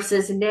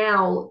versus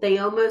now, they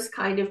almost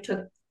kind of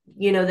took,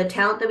 the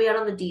talent that we had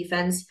on the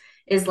defense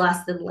is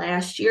less than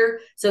last year.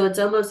 So it's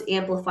almost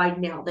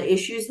amplified now. The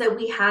issues that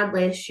we had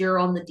last year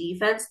on the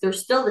defense, they're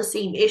still the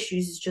same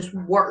issues, it's just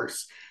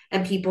worse.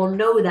 And people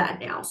know that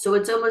now. So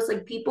it's almost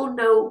like people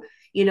know,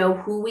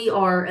 who we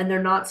are, and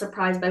they're not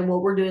surprised by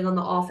what we're doing on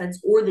the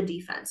offense or the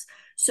defense.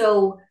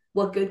 So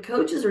what good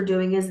coaches are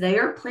doing is they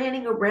are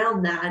planning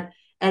around that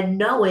and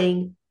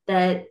knowing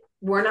that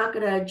we're not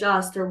going to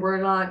adjust or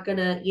we're not going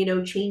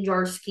to, change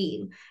our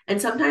scheme.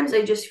 And sometimes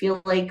I just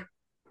feel like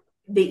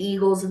the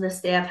Eagles and the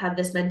staff have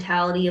this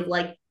mentality of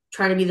like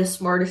trying to be the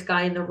smartest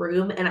guy in the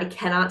room. And I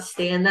cannot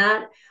stand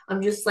that.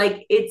 I'm just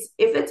like, if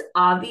it's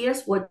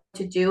obvious what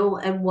to do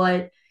and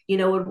what,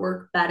 would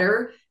work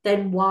better,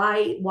 then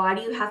why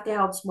do you have to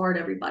outsmart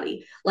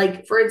everybody?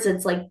 Like, for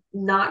instance, like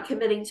not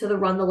committing to the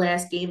run the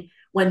last game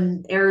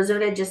when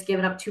Arizona had just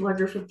given up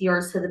 250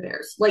 yards to the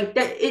Bears. Like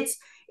that it's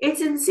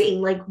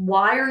insane. Like,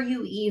 why are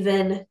you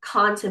even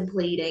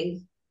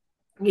contemplating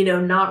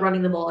not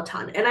running the ball a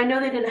ton. And I know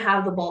they didn't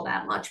have the ball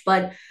that much,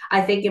 but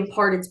I think in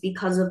part it's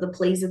because of the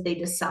plays that they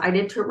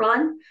decided to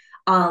run,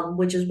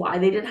 which is why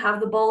they didn't have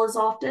the ball as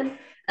often.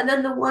 And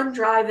then the one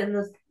drive in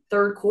the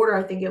third quarter,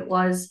 I think it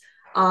was,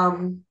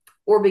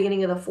 or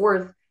beginning of the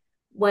fourth,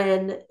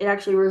 when it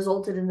actually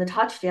resulted in the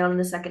touchdown in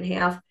the second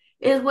half,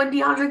 is when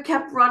DeAndre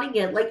kept running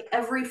it like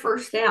every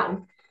first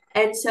down.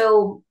 And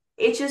so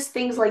it's just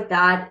things like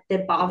that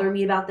that bother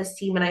me about this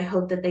team. And I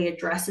hope that they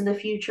address in the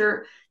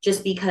future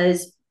just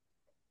because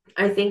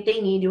I think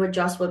they need to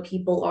adjust what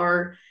people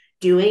are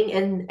doing.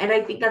 And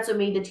I think that's what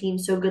made the team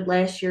so good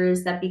last year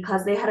is that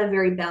because they had a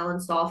very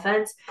balanced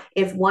offense,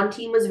 if one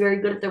team was very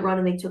good at the run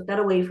and they took that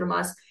away from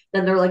us,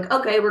 then they're like,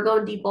 okay, we're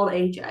going deep ball to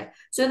AJ.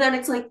 So then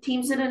it's like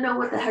teams didn't know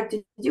what the heck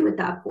to do at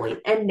that point.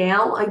 And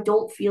now I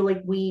don't feel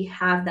like we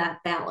have that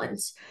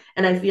balance.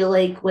 And I feel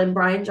like when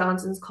Brian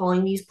Johnson's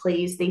calling these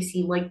plays, they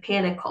seem like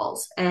panic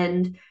calls.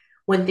 And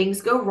when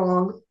things go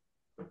wrong,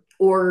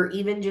 or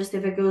even just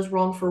if it goes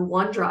wrong for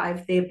one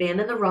drive, they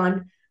abandon the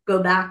run,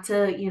 go back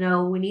to,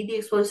 we need the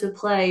explosive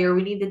play or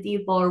we need the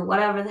deep ball or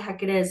whatever the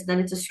heck it is. Then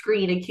it's a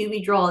screen, a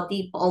QB draw, a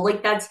deep ball.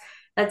 Like that's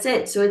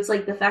it. So it's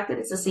like the fact that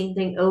it's the same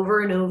thing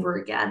over and over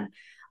again.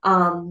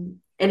 And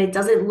it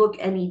doesn't look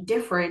any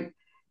different.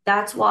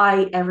 That's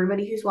why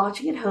everybody who's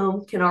watching at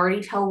home can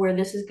already tell where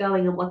this is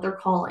going and what they're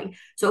calling.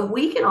 So if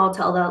we can all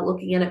tell that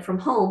looking at it from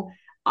home,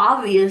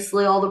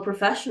 obviously all the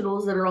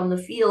professionals that are on the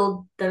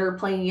field that are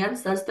playing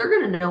against us, they're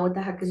going to know what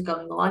the heck is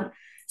going on.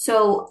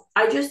 So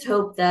I just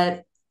hope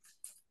that,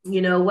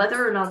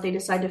 whether or not they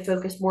decide to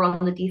focus more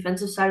on the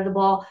defensive side of the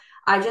ball,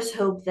 I just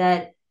hope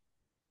that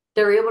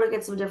they're able to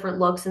get some different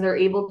looks and they're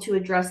able to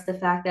address the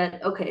fact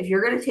that, okay, if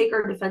you're going to take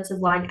our defensive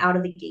line out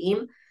of the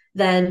game,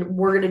 then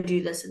we're going to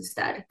do this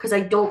instead. Because I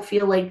don't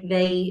feel like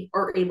they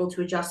are able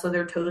to adjust on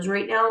their toes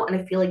right now. And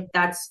I feel like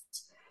that's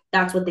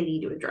what they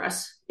need to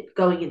address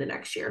going into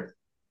next year.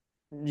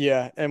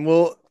 Yeah, and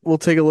we'll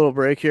take a little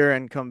break here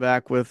and come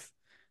back with,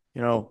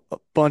 a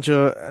bunch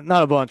of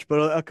not a bunch,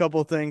 but a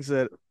couple things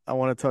that I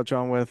want to touch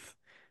on with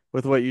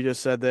what you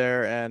just said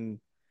there. And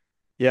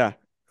yeah,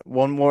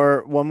 one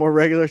more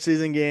regular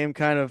season game,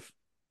 kind of,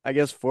 I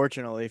guess,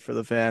 fortunately for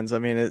the fans. I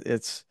mean,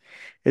 it's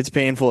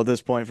painful at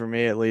this point for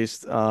me at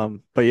least.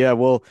 But yeah,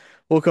 we'll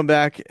come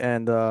back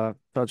and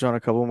touch on a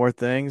couple more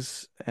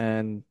things.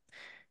 And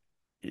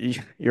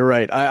you're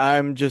right.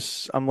 I'm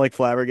like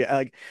flabbergasted.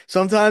 Like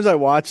sometimes I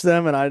watch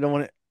them and I don't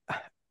want to.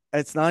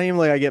 It's not even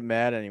like I get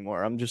mad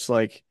anymore. I'm just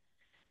like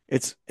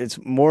it's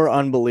more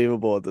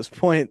unbelievable at this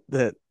point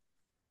that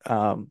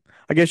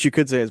I guess you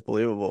could say it's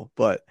believable,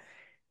 but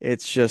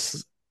it's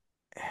just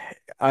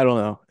I don't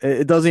know.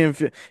 It doesn't even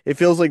feel, it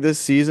feels like this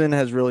season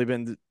has really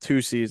been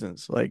two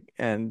seasons. Like,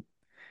 and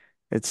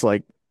it's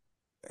like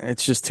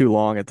it's just too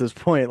long at this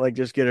point. Like,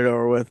 just get it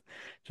over with.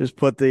 Just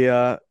put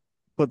the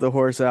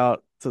horse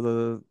out to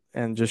the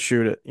and just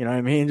shoot it. You know what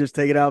I mean? Just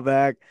take it out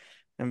back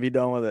and be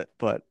done with it.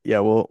 But yeah,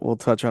 we'll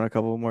touch on a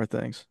couple more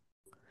things.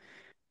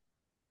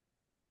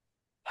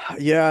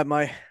 Yeah,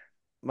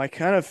 my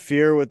kind of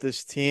fear with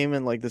this team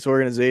and like this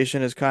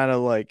organization is kind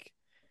of like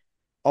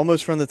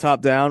almost from the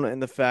top down in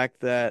the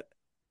fact that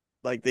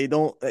like they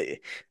don't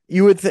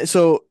you would think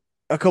so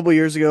a couple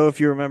years ago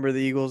if you remember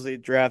the Eagles they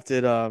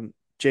drafted JJ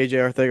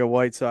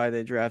Arcega-Whiteside,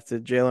 they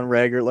drafted Jalen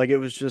Reagor, like it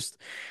was just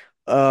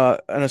an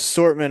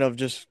assortment of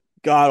just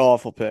god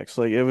awful picks.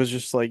 Like it was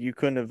just like you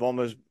couldn't have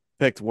almost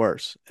picked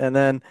worse. And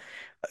then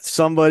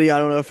somebody, I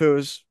don't know if it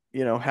was,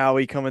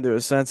 Howie coming to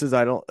his senses.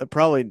 I don't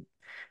probably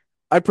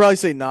I'd probably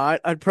say not.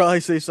 I'd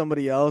probably say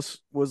somebody else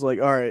was like,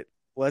 all right,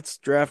 let's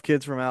draft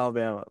kids from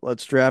Alabama.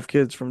 Let's draft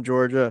kids from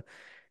Georgia.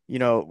 We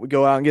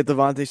go out and get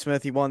Devontae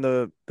Smith. He won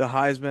the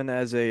Heisman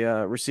as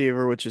a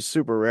receiver, which is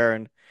super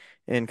rare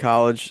in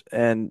college.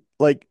 And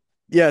like,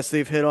 yes,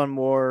 they've hit on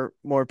more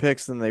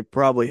picks than they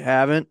probably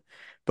haven't.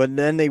 But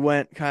then they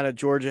went kind of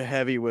Georgia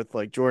heavy with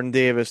like Jordan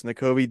Davis,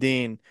 Nakobe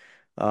Dean,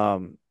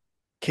 um,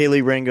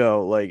 Kaylee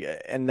Ringo, like,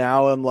 and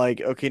now I'm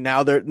like, okay,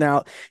 now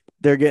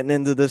they're getting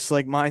into this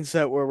like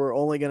mindset where we're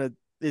only gonna.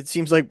 It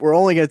seems like we're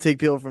only gonna take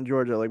people from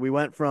Georgia. Like we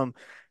went from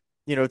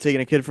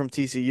taking a kid from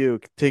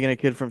TCU, taking a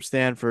kid from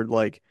Stanford,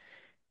 like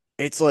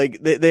it's like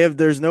they have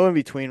there's no in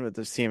between with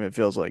this team. It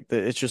feels like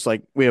it's just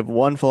like we have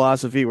one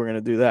philosophy. We're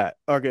gonna do that.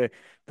 Okay,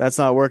 that's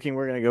not working.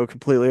 We're gonna go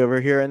completely over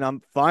here, and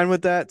I'm fine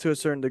with that to a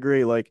certain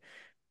degree. Like,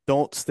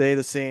 don't stay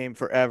the same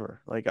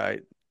forever. Like I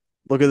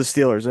look at the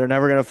Steelers. They're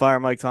never gonna fire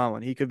Mike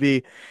Tomlin. He could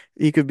be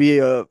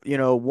a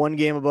one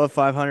game above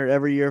 500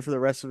 every year for the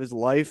rest of his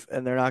life,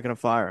 and they're not gonna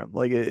fire him.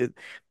 Like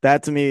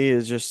that to me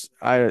is just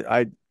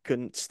I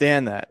couldn't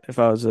stand that if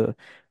I was a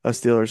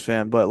Steelers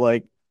fan. But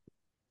like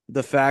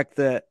the fact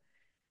that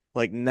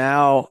like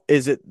now,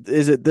 is it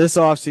this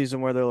offseason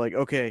where they're like,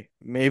 okay,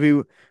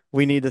 maybe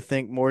we need to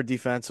think more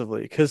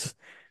defensively? Because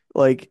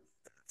like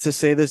to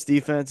say this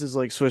defense is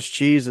like Swiss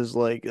cheese is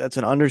like that's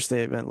an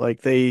understatement.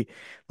 Like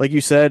like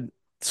you said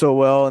so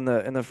well in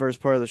the first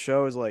part of the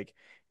show is like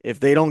if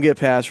they don't get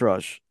pass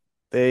rush,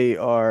 they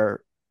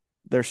are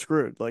they're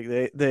screwed. Like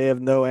they have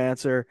no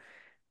answer.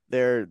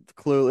 They're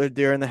clearly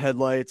deer in the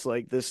headlights.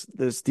 Like this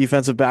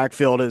defensive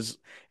backfield is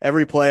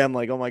every play. I'm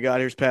like, oh my God,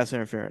 here's pass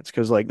interference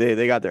because like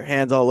they got their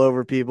hands all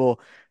over people.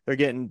 They're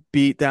getting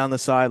beat down the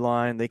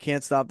sideline. They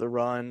can't stop the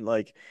run.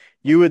 Like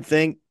you would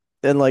think,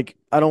 and like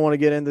I don't want to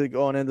get into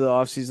going into the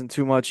offseason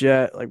too much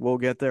yet. Like we'll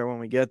get there when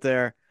we get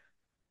there,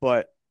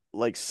 but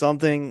like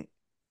something's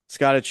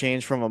got to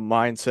change from a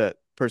mindset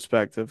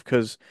perspective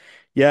because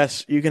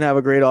yes, you can have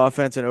a great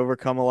offense and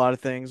overcome a lot of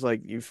things.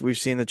 Like we've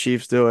seen the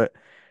Chiefs do it,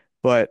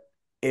 but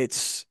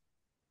it's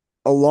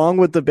along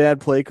with the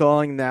bad play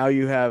calling, now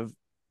you have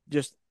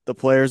just the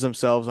players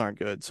themselves aren't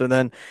good. So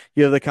then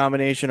you have the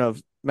combination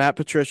of Matt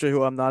Patricia,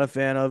 who I'm not a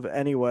fan of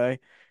anyway.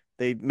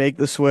 They make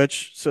the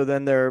switch, so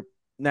then they're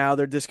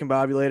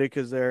discombobulated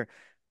because they're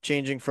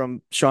changing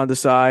from Sean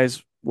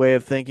Desai's way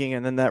of thinking,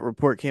 and then that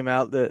report came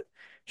out that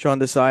Sean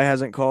Desai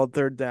hasn't called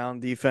third down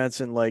defense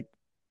in like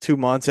 2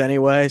 months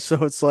anyway.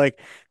 So it's like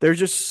there's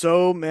just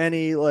so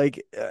many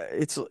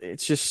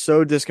it's just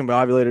so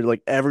discombobulated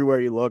like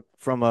everywhere you look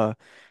from a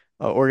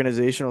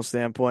organizational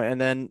standpoint. And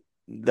then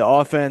the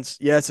offense,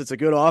 yes, it's a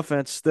good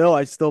offense still.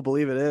 I still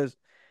believe it is.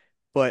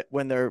 But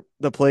when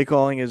the play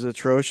calling is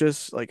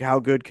atrocious, like how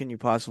good can you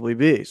possibly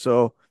be?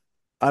 So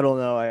I don't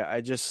know.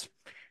 I just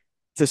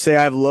to say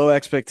I have low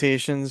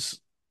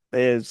expectations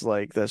is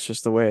like that's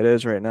just the way it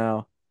is right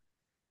now.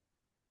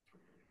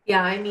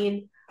 Yeah, I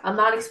mean, I'm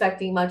not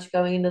expecting much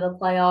going into the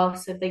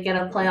playoffs. If they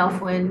get a playoff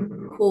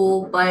win,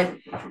 cool. But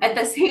at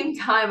the same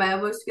time, I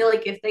almost feel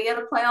like if they get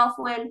a playoff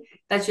win,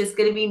 that's just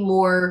going to be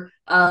more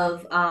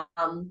of,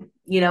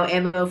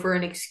 ammo for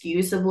an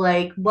excuse of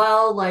like,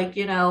 well, like,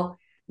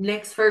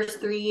 Nick's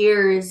first 3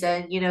 years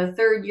and,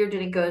 third year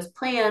didn't go as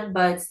planned,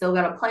 but still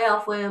got a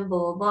playoff win,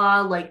 blah,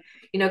 blah, blah. Like,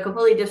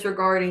 completely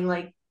disregarding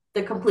like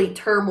the complete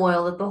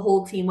turmoil that the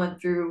whole team went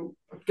through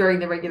during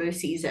the regular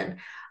season.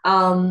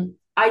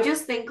 I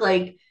just think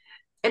like,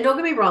 and don't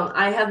get me wrong,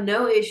 I have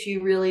no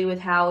issue really with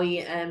Howie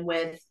and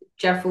with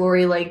Jeff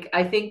Lurie. Like,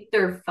 I think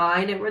they're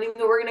fine at running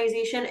the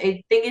organization.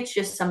 I think it's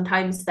just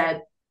sometimes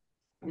that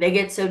they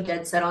get so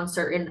dead set on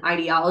certain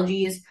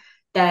ideologies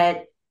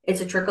that it's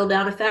a trickle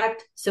down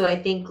effect. So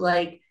I think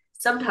like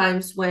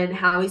sometimes when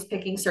Howie's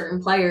picking certain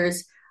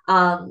players,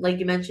 like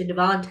you mentioned,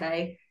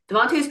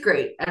 Devontae's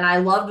great. And I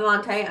love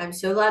Devontae. I'm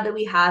so glad that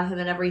we have him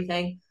and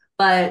everything.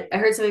 But I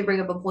heard somebody bring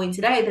up a point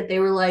today that they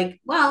were like,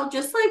 well,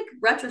 just like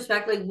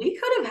retrospect, like we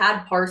could have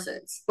had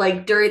Parsons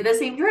like during the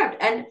same draft.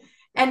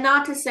 And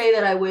not to say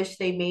that I wish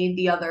they made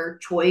the other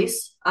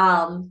choice,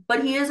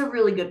 but he is a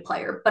really good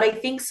player. But I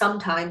think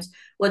sometimes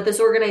what this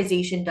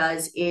organization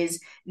does is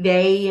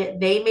they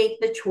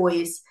make the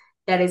choice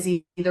that is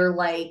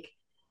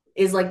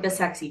like the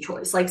sexy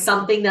choice, like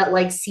something that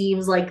like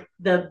seems like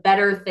the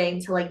better thing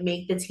to like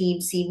make the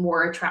team seem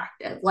more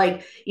attractive.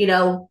 Like,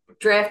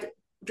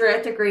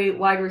 draft a great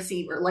wide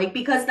receiver, like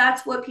because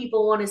that's what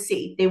people want to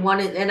see. They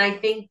want it, and I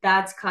think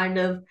that's kind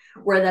of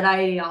where that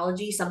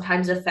ideology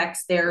sometimes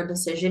affects their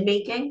decision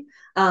making.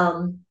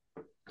 And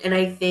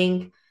I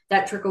think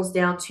that trickles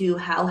down to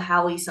how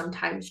Howie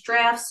sometimes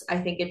drafts. I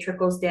think it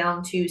trickles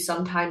down to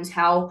sometimes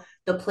how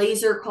the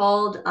plays are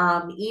called,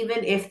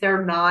 even if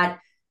they're not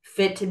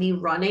fit to be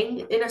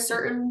running in a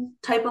certain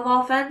type of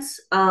offense.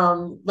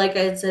 Like I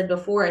had said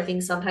before, I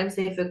think sometimes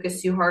they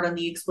focus too hard on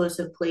the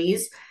explosive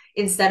plays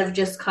instead of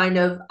just kind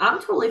of, I'm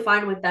totally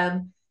fine with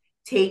them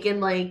taking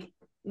like,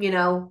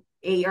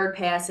 8-yard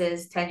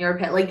passes, 10-yard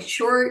like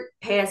short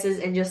passes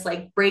and just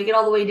like break it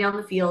all the way down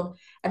the field.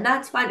 And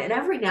that's fine. And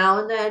every now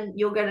and then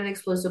you'll get an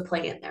explosive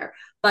play in there.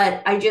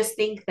 But I just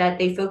think that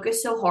they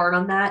focus so hard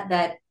on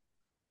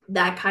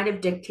that kind of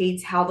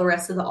dictates how the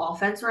rest of the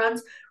offense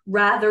runs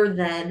rather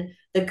than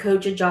the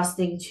coach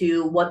adjusting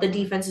to what the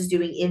defense is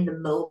doing in the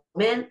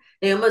moment.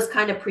 They almost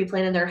kind of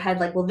pre-plan in their head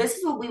like, well, this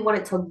is what we want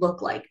it to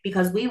look like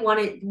because we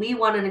want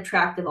an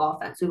attractive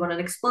offense. We want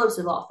an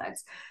explosive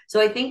offense. So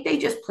I think they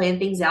just plan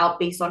things out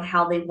based on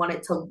how they want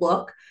it to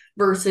look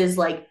versus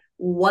like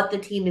what the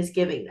team is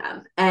giving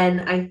them.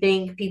 And I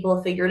think people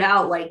have figured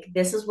out like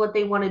this is what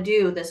they want to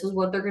do. This is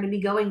what they're going to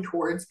be going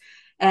towards.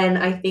 And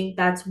I think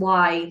that's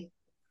why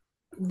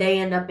they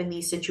end up in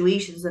these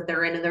situations that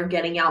they're in and they're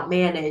getting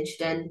outmanaged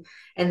and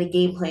the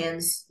game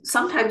plans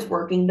sometimes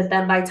working, but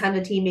then by the time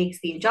the team makes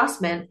the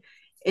adjustment,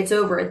 it's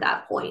over at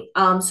that point.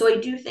 So I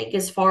do think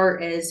as far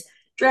as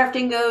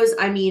drafting goes,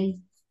 I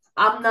mean,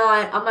 I'm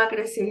not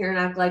gonna sit here and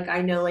act like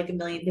I know like a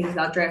million things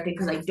about drafting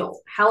because I don't.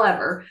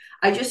 However,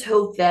 I just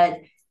hope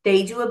that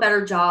they do a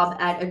better job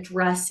at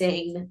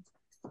addressing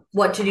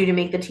what to do to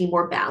make the team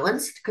more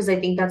balanced because I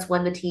think that's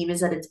when the team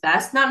is at its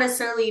best. Not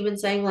necessarily even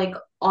saying like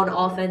on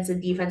offense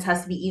and defense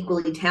has to be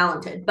equally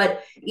talented,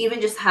 but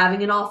even just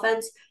having an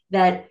offense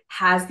that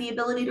has the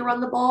ability to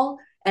run the ball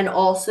and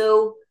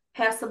also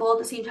pass the ball at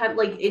the same time.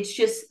 Like it's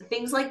just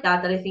things like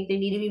that I think they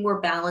need to be more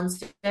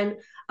balanced in.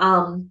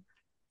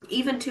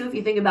 Even too, if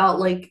you think about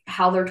like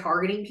how they're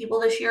targeting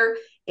people this year,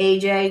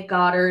 AJ,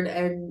 Goddard,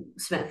 and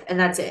Smith, and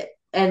that's it.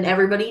 And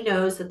everybody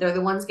knows that they're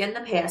the ones getting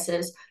the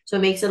passes, so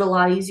it makes it a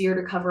lot easier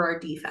to cover our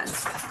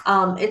defense.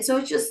 And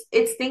so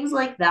it's things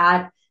like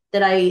that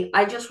that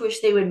I just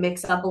wish they would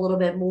mix up a little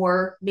bit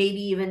more,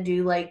 maybe even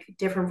do like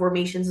different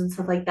formations and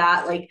stuff like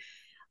that. Like,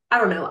 I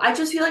don't know. I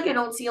just feel like I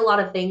don't see a lot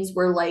of things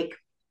where like,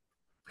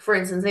 for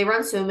instance, they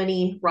run so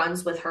many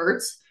runs with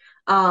Hurts.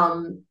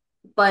 Um,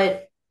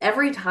 but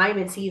every time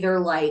it's either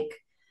like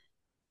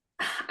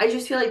I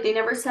just feel like they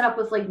never set up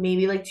with like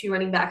maybe like two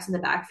running backs in the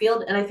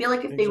backfield. And I feel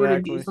like if they were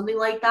to do Exactly. something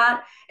like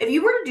that, if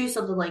you were to do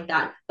something like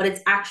that, but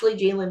it's actually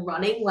Jalen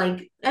running,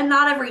 like, and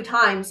not every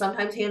time,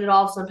 sometimes hand it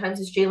off,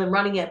 sometimes it's Jalen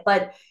running it.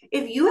 But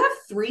if you have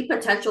three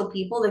potential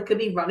people that could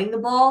be running the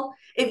ball,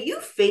 if you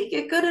fake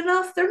it good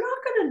enough, they're not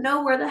going to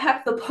know where the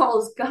heck the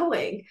ball is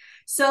going.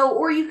 So,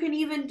 or you can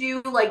even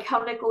do like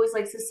how Nick always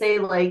likes to say,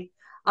 like,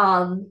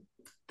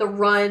 the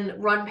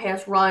run,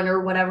 pass, run, or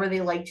whatever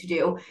they like to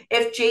do.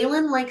 If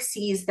Jalen like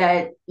sees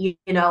that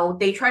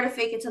they try to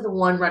fake it to the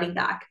one running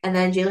back, and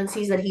then Jalen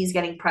sees that he's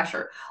getting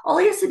pressure, all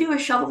he has to do is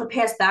shovel the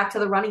pass back to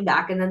the running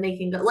back, and then they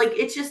can go. Like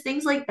it's just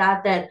things like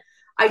that that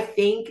I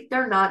think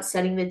they're not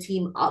setting the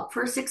team up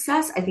for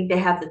success. I think they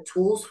have the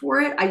tools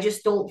for it. I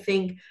just don't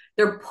think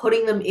they're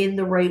putting them in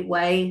the right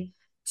way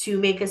to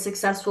make a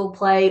successful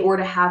play or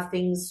to have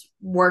things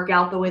work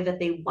out the way that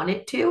they want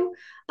it to.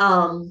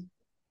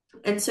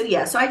 And so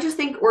yeah, so I just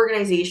think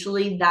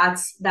organizationally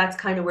that's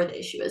kind of where the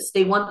issue is.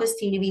 They want this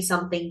team to be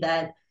something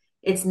that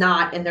it's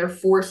not, and they're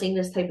forcing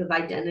this type of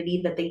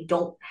identity that they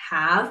don't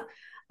have.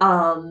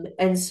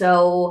 And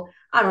so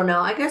I don't know.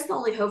 I guess the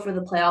only hope for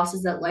the playoffs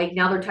is that like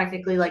now they're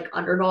technically like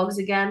underdogs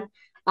again.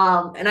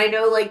 And I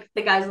know like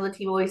the guys on the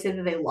team always say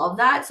that they love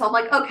that. So I'm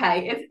like,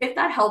 okay, if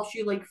that helps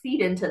you like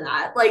feed into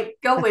that, like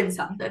go win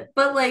something.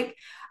 But like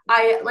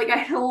I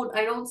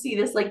don't see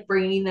this like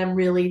bringing them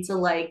really to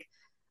like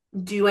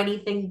do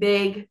anything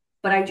big,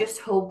 but I just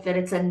hope that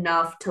it's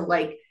enough to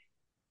like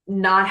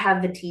not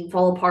have the team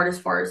fall apart as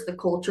far as the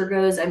culture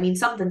goes. I mean,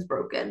 something's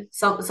broken.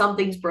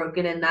 Something's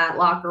broken in that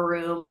locker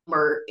room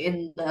or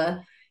in the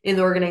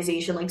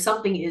organization. Like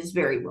something is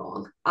very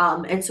wrong.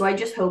 And so I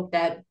just hope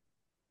that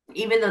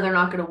even though they're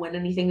not going to win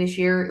anything this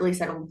year, at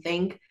least I don't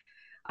think,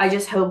 I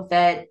just hope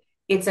that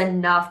it's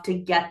enough to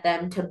get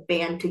them to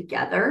band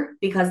together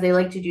because they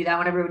like to do that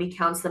when everybody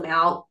counts them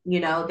out.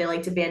 They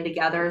like to band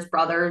together as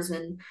brothers.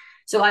 And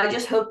so I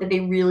just hope that they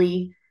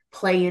really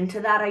play into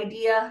that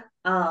idea.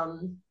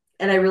 And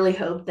I really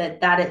hope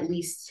that that at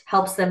least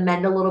helps them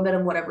mend a little bit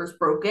of whatever's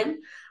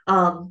broken.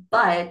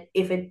 But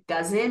if it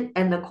doesn't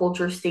and the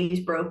culture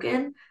stays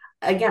broken,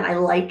 again, I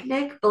like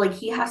Nick, but like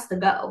he has to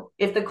go.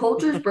 If the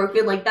culture's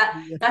broken, like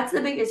that, Yeah. that's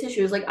the biggest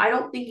issue. Is like I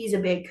don't think he's a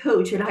big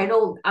coach, and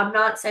I'm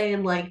not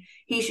saying like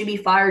he should be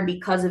fired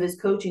because of his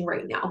coaching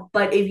right now.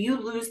 But if you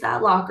lose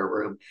that locker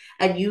room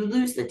and you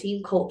lose the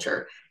team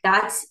culture,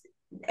 that's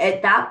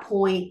at that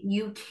point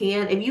you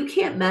can't if you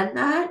can't mend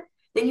that,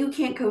 then you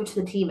can't coach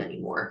the team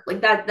anymore.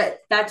 Like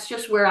that's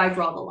just where I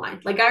draw the line.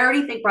 Like I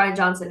already think Brian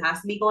Johnson has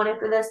to be going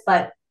after this,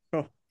 but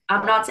Oh,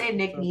 I'm not saying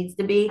Nick so- needs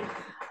to be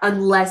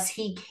unless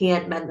he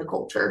can't mend the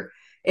culture.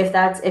 If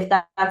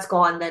that's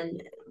gone, then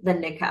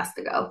Nick has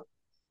to go.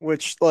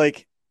 which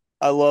like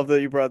I love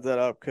that you brought that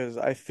up because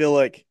I feel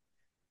like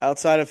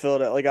outside of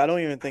Philadelphia, like I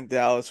don't even think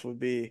Dallas would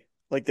be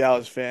like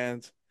Dallas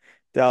fans,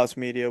 Dallas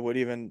media would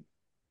even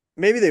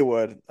maybe they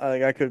would.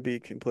 I could be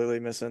completely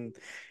missing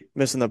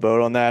the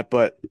boat on that,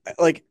 but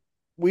like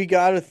we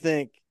got to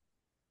think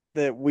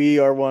that we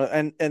are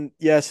one and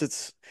yes,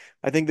 it's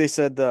I think they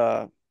said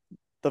the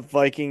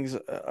Vikings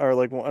are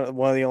like one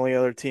of the only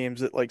other teams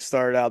that like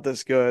started out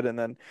this good and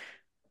then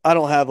I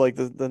don't have like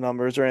the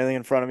numbers or anything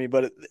in front of me,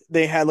 but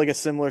they had like a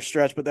similar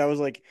stretch, but that was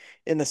like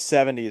in the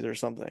 70s or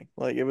something.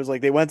 Like it was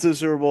like they went to the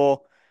Super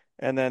Bowl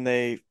and then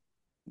they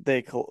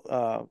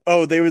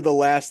were the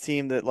last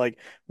team that like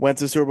went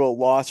to the Super Bowl,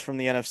 lost from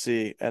the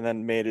NFC, and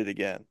then made it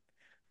again.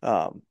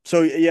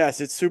 So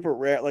yes, it's super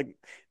rare. Like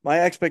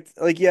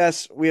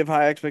yes, we have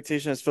high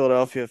expectations as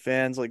Philadelphia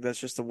fans. Like that's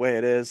just the way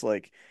it is.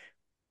 Like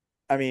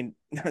I mean,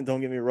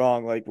 don't get me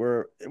wrong, like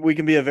we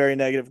can be a very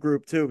negative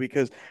group too,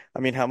 because I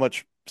mean, how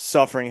much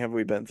suffering have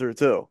we been through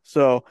too?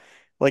 So,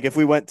 like if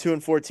we went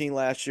 2-14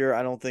 last year,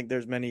 I don't think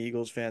there's many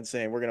Eagles fans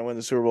saying we're gonna win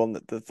the Super Bowl in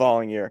the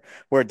following year,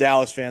 where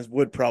Dallas fans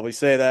would probably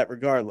say that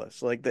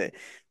regardless. Like they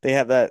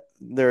have that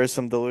there is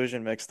some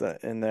delusion mixed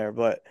in there,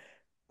 but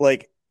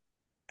like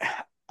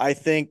I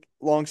think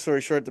long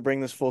story short, to bring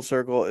this full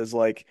circle is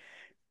like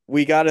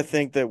we got to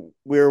think that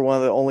we're one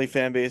of the only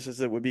fan bases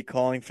that would be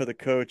calling for the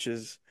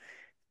coaches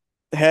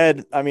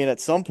head. I mean, at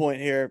some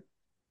point here,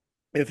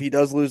 if he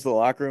does lose the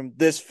locker room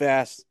this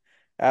fast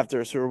after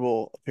a Super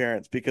Bowl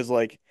appearance, because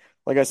like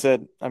I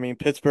said, I mean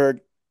Pittsburgh,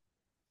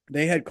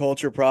 they had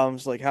culture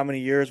problems. Like how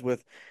many years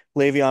with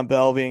Le'Veon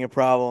Bell being a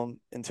problem,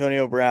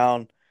 Antonio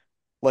Brown.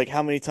 Like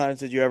how many times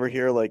did you ever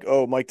hear like,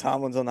 oh, Mike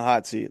Tomlin's on the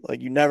hot seat?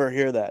 Like you never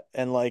hear that,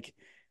 and like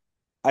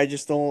I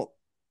just don't.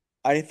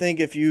 I think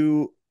if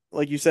you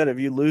like you said, if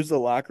you lose the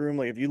locker room,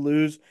 like if you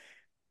lose,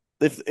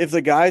 if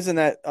the guys in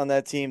that on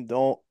that team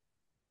don't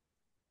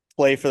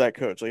play for that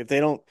coach. Like if they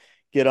don't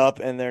get up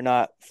and they're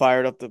not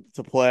fired up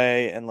to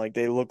play and like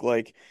they look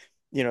like,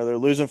 they're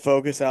losing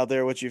focus out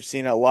there, which you've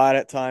seen a lot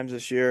at times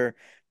this year.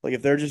 Like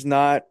if they're just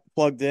not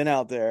plugged in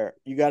out there,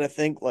 you got to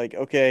think like,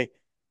 okay,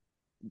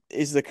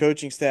 is the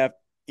coaching staff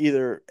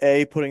either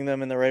A, putting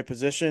them in the right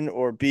position,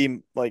 or B,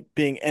 like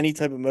being any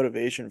type of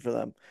motivation for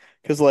them?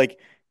 Because like,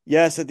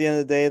 yes, at the end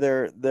of the day,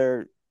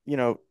 they're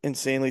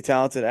insanely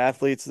talented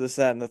athletes, this,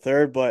 that, and the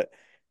third, but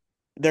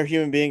they're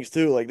human beings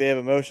too. Like they have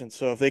emotions.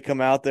 So if they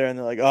come out there and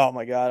they're like, "Oh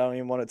my God, I don't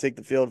even want to take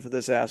the field for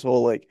this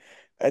asshole," like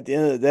at the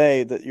end of the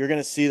day, that you're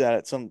gonna see that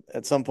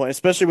at some point,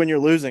 especially when you're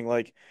losing.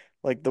 Like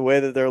the way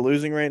that they're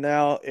losing right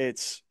now,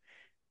 it's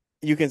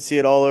you can see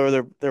it all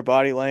over their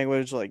body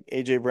language. Like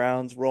AJ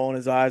Brown's rolling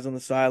his eyes on the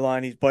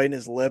sideline. He's biting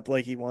his lip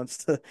like he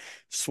wants to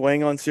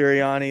swing on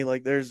Sirianni.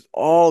 Like there's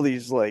all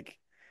these like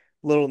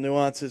little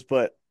nuances,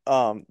 but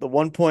the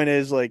one point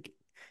is like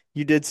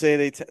you did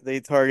say they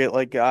target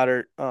like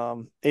Goddard,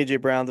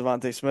 AJ Brown,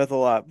 Devontae Smith a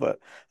lot, but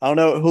I don't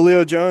know.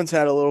 Julio Jones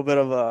had a little bit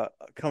of a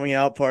coming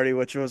out party,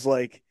 which was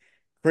like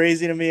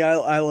crazy to me.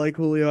 I like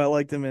Julio. I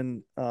liked him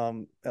in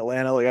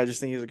Atlanta. Like I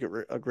just think he's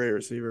a great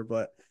receiver,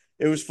 but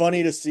it was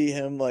funny to see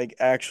him like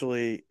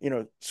actually,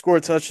 score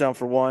a touchdown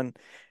for one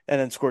and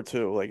then score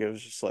two. Like it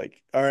was just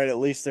like, all right, at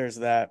least there's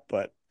that.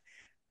 But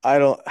I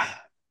don't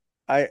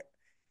I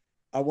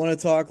I want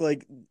to talk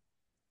like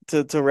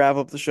to wrap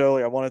up the show,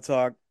 like I want to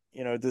talk,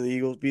 do the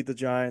Eagles beat the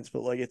Giants?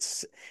 But like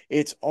it's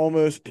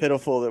almost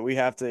pitiful that we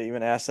have to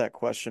even ask that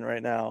question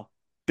right now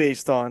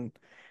based on,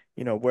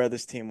 where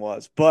this team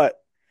was. But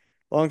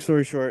long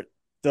story short,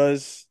 do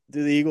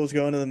the Eagles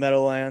go into the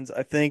Meadowlands?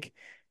 I think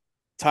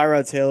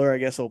Tyrod Taylor, I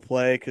guess, will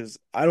play because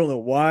I don't know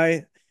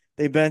why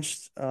they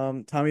benched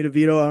Tommy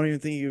DeVito. I don't even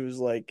think he was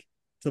like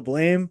to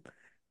blame.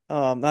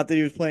 Not that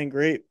he was playing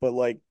great, but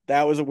like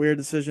that was a weird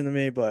decision to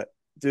me. But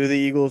do the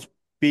Eagles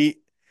beat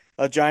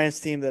a Giants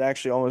team that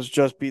actually almost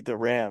just beat the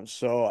Rams?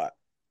 So,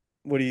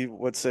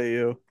 what say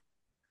you?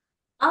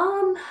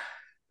 Um,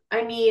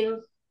 I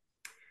mean,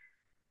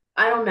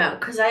 I don't know,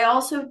 because I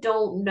also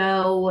don't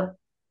know.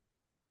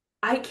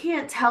 I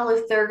can't tell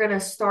if they're gonna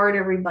start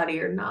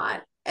everybody or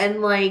not.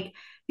 And like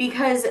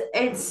because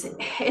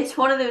it's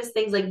one of those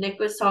things like Nick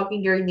was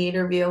talking during the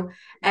interview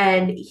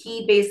and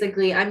he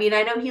basically I mean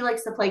I know he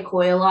likes to play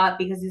coy a lot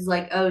because he's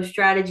like, oh,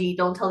 strategy,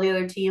 don't tell the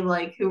other team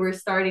like who we're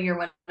starting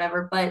or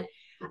whatever. But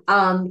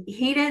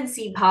he didn't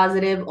see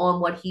positive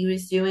on what he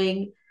was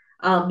doing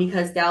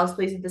because Dallas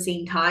plays at the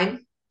same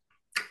time.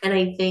 And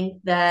I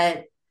think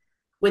that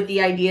with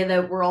the idea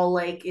that we're all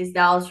like, is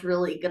Dallas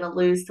really going to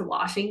lose to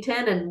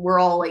Washington? And we're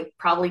all like,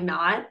 probably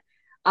not.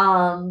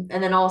 And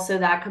then also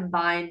that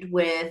combined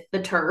with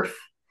the turf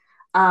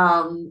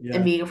and Yeah.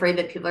 being afraid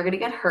that people are going to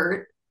get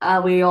hurt.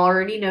 We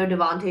already know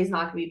Devontae's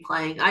not going to be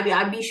playing. I mean,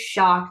 I'd be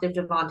shocked if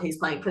Devontae's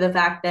playing for the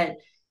fact that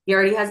he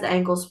already has the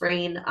ankle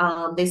sprain.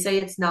 They say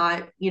it's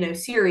not,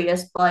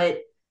 serious, but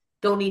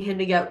don't need him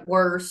to get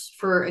worse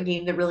for a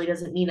game that really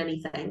doesn't mean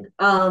anything.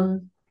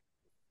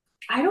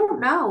 I don't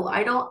know.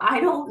 I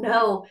don't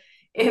know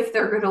if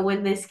they're going to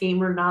win this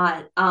game or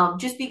not.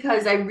 Just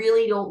because I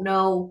really don't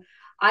know.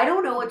 I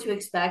don't know what to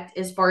expect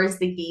as far as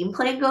the game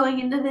plan going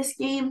into this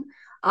game.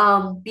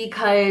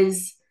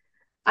 Because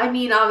I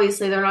mean,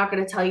 obviously they're not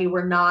going to tell you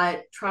we're not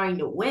trying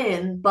to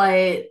win,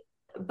 but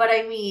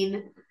I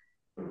mean,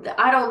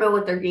 I don't know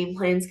what their game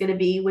plan is going to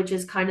be, which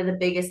is kind of the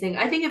biggest thing.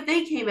 I think if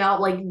they came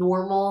out like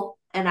normal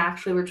and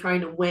actually were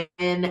trying to win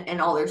and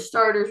all their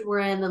starters were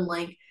in,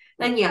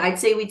 then yeah, I'd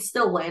say we'd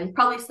still win.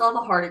 Probably still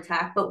have a heart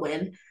attack, but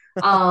win.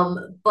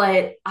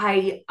 But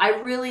I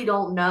really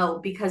don't know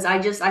because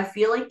I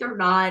feel like they're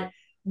not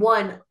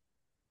one,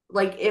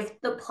 like if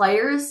the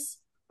players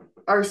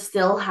are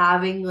still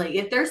having like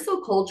if there's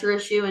still culture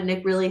issue and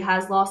Nick really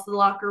has lost the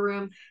locker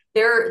room,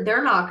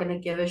 they're not going to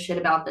give a shit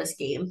about this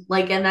game.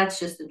 Like, and that's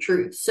just the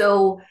truth.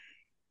 So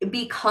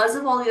because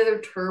of all the other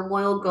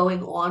turmoil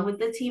going on with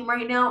the team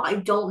right now, I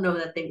don't know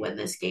that they win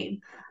this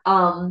game.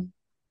 Um,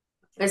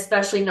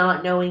 Especially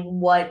not knowing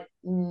what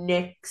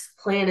Nick's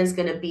plan is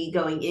going to be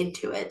going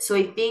into it. So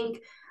I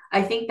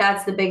think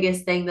that's the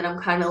biggest thing that I'm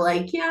kind of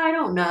like, yeah, I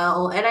don't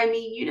know. And I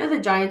mean, the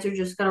Giants are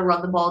just going to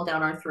run the ball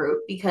down our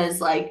throat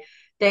because like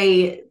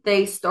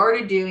they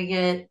started doing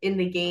it in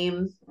the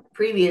game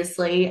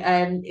previously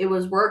and it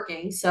was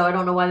working. So I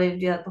don't know why they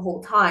didn't do that the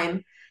whole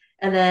time.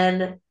 And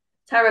then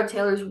Tyrod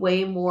Taylor's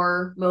way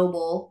more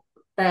mobile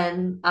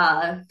than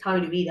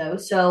Tommy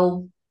DeVito.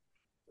 So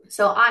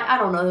I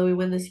don't know that we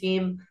win this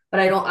game, but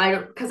I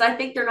don't because I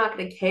think they're not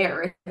going to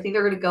care. I think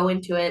they're going to go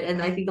into it,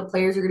 and I think the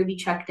players are going to be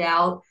checked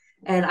out,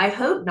 and I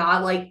hope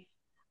not. Like,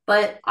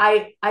 but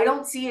I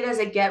don't see it as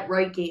a get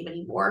right game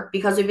anymore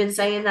because we've been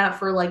saying that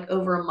for like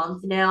over a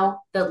month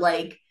now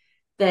that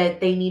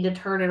they need to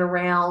turn it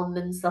around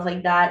and stuff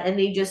like that, and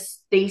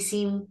they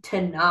seem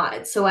to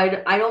not. So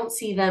I don't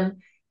see them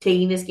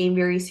taking this game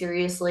very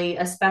seriously,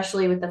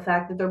 especially with the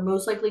fact that they're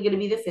most likely going to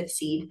be the fifth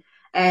seed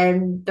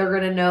and they're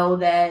going to know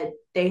that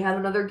they have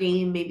another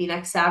game maybe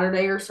next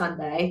Saturday or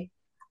Sunday.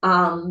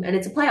 And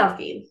it's a playoff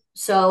game.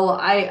 So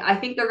I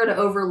think they're going to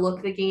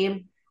overlook the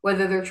game.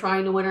 whether they're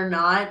trying to win or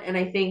not. And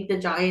I think the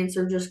Giants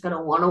are just going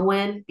to want to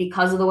win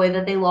because of the way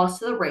that they lost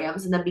to the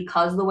Rams and then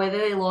because of the way that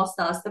they lost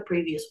to us the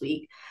previous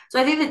week. So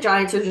I think the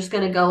Giants are just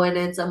going to go in.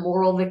 It's a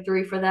moral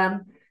victory for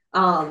them.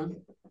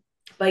 Um,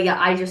 but yeah,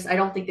 I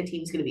don't think the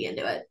team's going to be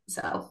into it.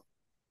 So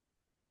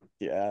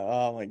Yeah.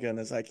 Oh my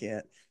goodness, I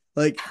can't.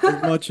 Like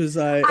as much as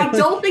I I like.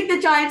 don't think the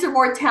Giants are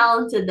more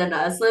talented than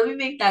us. Let me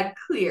make that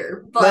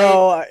clear. But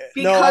No,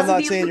 no, I'm because of not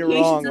the saying you're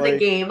implications wrong. of the Like,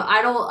 game,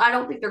 I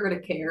don't think they're going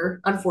to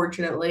care,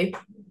 unfortunately.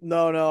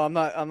 no, no, I'm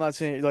not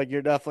saying like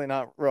you're definitely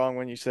not wrong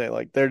when you say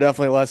like they're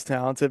definitely less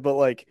talented, but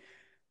like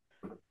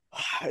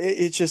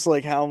it's just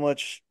like how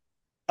much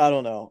I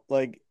don't know.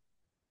 Like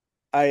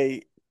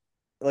I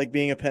like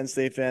being a Penn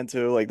State fan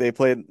too. Like they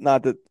played,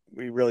 not that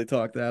we really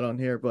talked that on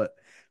here, but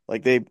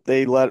like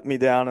they let me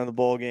down in the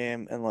bowl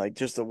game and like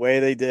just the way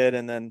they did,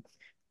 and then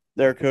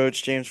their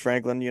coach James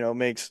Franklin,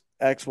 makes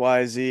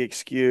XYZ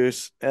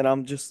excuse, and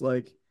I'm just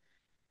like,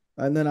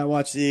 and then I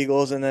watch the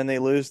Eagles and then they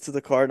lose to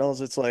the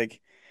Cardinals. It's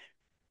like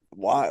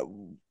why?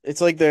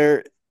 It's like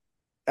they're.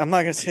 I'm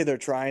not gonna say they're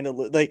trying to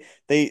lose. Like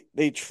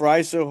they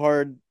try so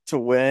hard to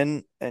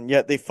win, and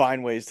yet they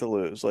find ways to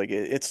lose. Like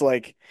it's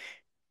like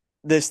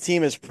this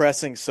team is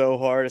pressing so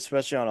hard,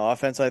 especially on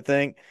offense, I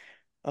think.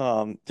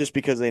 Just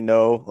because they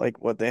know like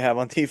what they have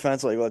on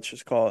defense, like let's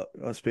just call it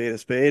a spade a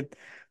spade.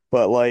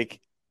 But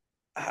like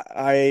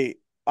I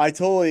I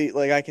totally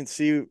like I can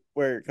see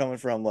where you're coming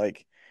from.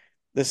 Like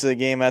this is a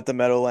game at the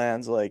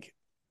Meadowlands, like,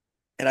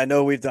 and I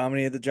know we've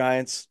dominated the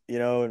Giants,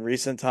 in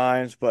recent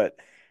times, but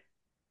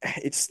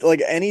it's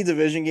like any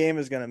division game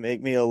is going to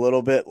make me a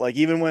little bit like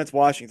even when it's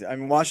Washington. I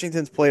mean,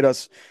 Washington's played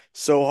us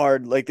so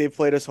hard. Like they've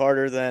played us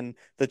harder than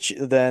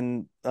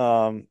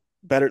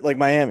better like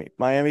Miami.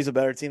 Miami's a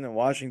better team than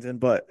Washington,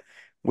 but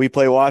we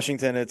play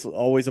Washington. It's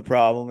always a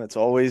problem. It's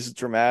always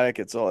dramatic.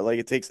 It's all like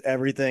it takes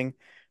everything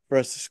for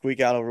us to squeak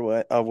out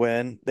a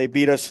win. They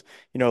beat us,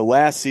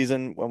 last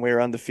season when we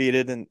were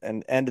undefeated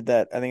and ended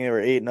that. I think they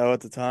were 8-0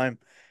 at the time.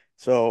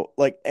 So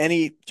like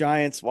any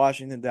Giants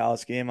Washington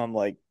Dallas game, I'm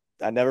like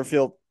I never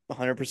feel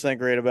 100%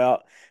 great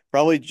about.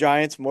 Probably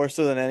Giants more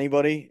so than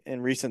anybody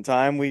in recent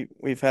time.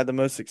 We've had the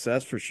most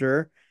success for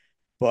sure.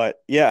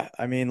 But yeah,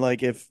 I mean,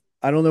 like if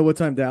I don't know what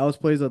time Dallas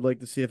plays, I'd like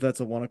to see if that's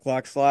a 1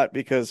 o'clock slot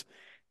because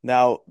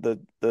now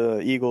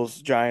the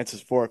Eagles Giants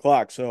is 4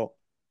 o'clock. So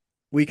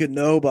we could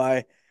know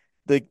by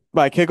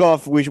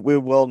kickoff. We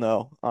will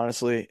know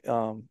honestly.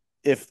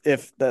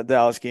 If that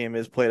Dallas game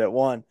is played at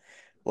 1.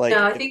 No, Like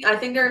I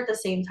think they're at the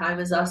same time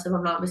as us, if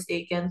I'm not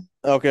mistaken.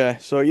 okay,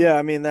 so yeah,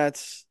 I mean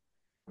that's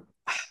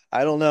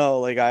I don't know.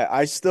 Like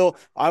I still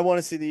I want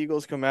to see the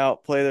Eagles come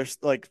out, play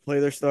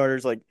their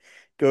starters, like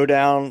go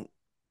down.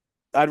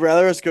 I'd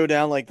rather us go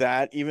down like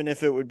that, even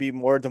if it would be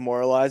more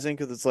demoralizing,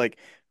 because it's like,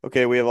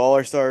 okay, we have all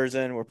our starters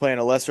in, we're playing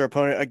a lesser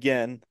opponent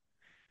again,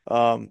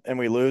 and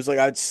we lose. Like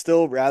I'd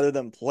still rather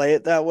them play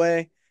it that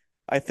way,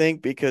 I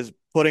think, because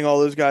putting all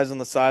those guys on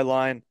the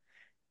sideline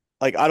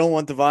like I don't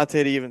want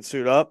Devontae to even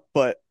suit up,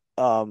 but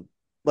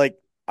like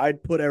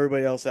I'd put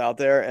everybody else out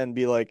there and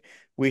be like,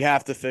 we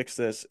have to fix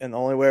this, and the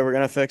only way we're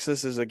gonna fix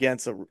this is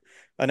against an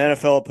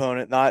NFL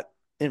opponent, not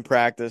in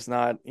practice,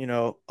 not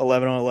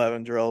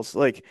 11-on-11 drills.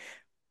 Like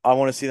I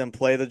want to see them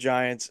play the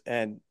Giants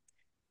and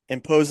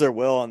impose their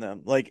will on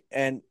them. Like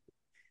and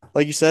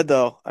like you said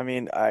though, I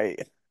mean I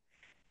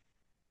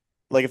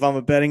like if I'm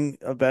a betting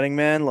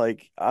man,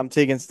 like I'm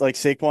taking like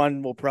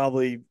Saquon will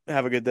probably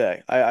have a good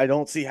day. I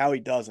don't see how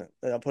he doesn't.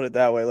 I'll put it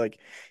that way. Like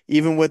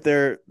even with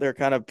their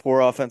kind of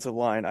poor offensive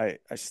line, I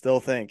still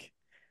think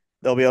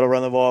they'll be able to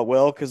run the ball at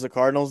will because the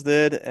Cardinals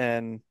did,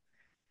 and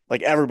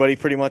like everybody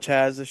pretty much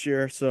has this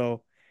year.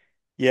 So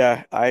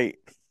yeah, I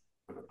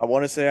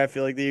want to say I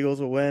feel like the Eagles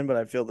will win, but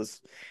I feel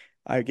this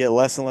I get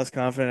less and less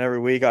confident every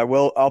week.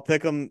 I'll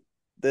pick them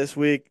this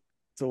week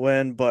to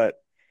win, but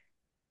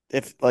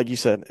if like you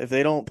said, if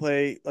they don't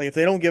play, like if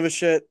they don't give a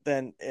shit,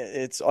 then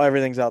it's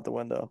everything's out the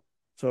window.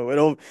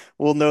 So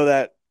we'll know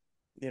that,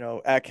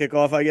 at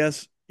kickoff, I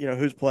guess,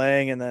 who's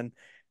playing, and then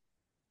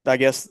I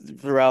guess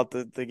throughout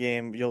the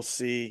game you'll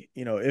see,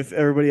 if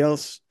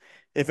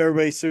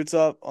everybody suits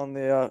up on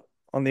the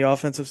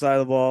offensive side of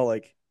the ball,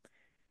 like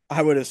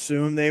I would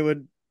assume they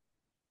would,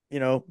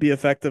 be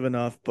effective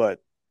enough,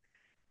 but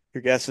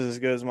your guess is as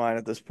good as mine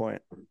at this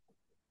point.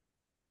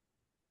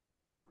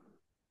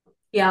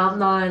 Yeah, I'm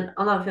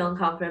not feeling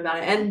confident about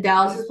it. And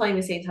Dallas is playing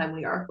the same time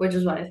we are, which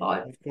is what I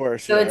thought. Of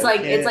course, So yeah, it's it like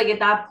it's can't. like at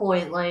that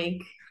point,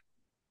 like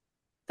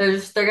they're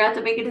gonna have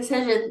to make a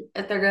decision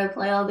if they're gonna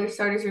play all their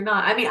starters or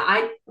not. I mean,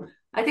 I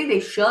think they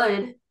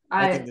should.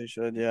 I think I they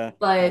should, yeah.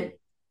 but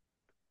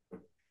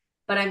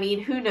but I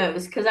mean, who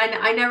knows? Because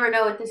I never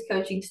know what this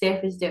coaching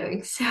staff is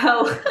doing.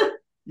 So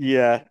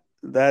Yeah,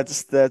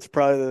 that's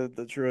probably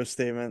the truest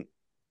statement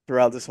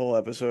throughout this whole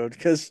episode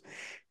because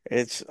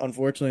it's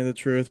unfortunately the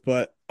truth.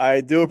 But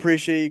I do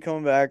appreciate you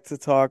coming back to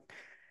talk.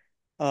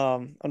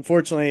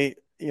 Unfortunately,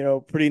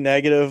 pretty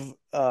negative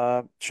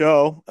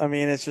show. I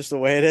mean, it's just the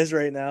way it is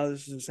right now.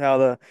 This is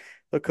how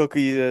the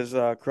cookie is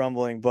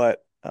crumbling.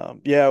 But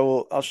yeah,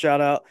 well, I'll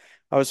shout out.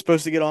 I was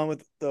supposed to get on with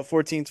the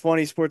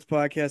 1420 Sports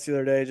Podcast the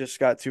other day, just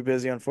got too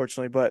busy,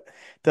 unfortunately. But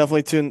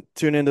definitely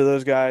tune into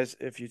those guys.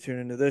 If you tune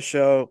into this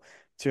show,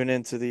 tune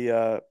into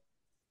the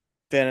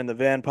Fan in the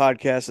Van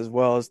podcast as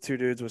well as Two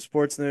Dudes with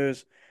Sports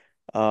News.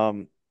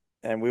 Um,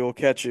 and we will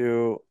catch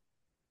you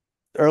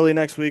early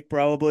next week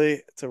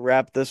probably to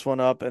wrap this one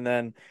up, and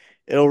then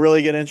it'll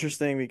really get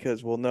interesting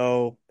because we'll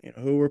know,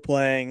 who we're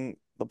playing,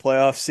 the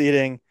playoff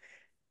seeding.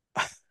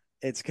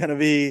 It's gonna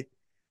be,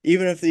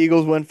 even if the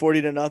Eagles win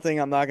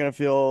 40-0, I'm not gonna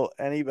feel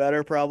any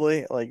better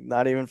probably, like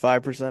not even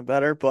 5%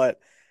 better, but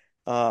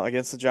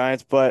against the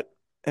Giants. But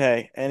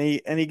hey,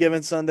 any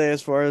given Sunday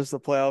as far as the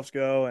playoffs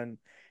go, and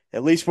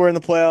at least we're in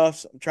the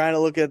playoffs. I'm trying to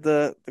look at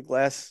the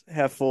glass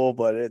half full,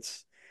 but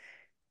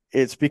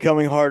it's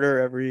becoming harder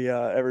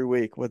every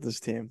week with this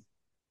team.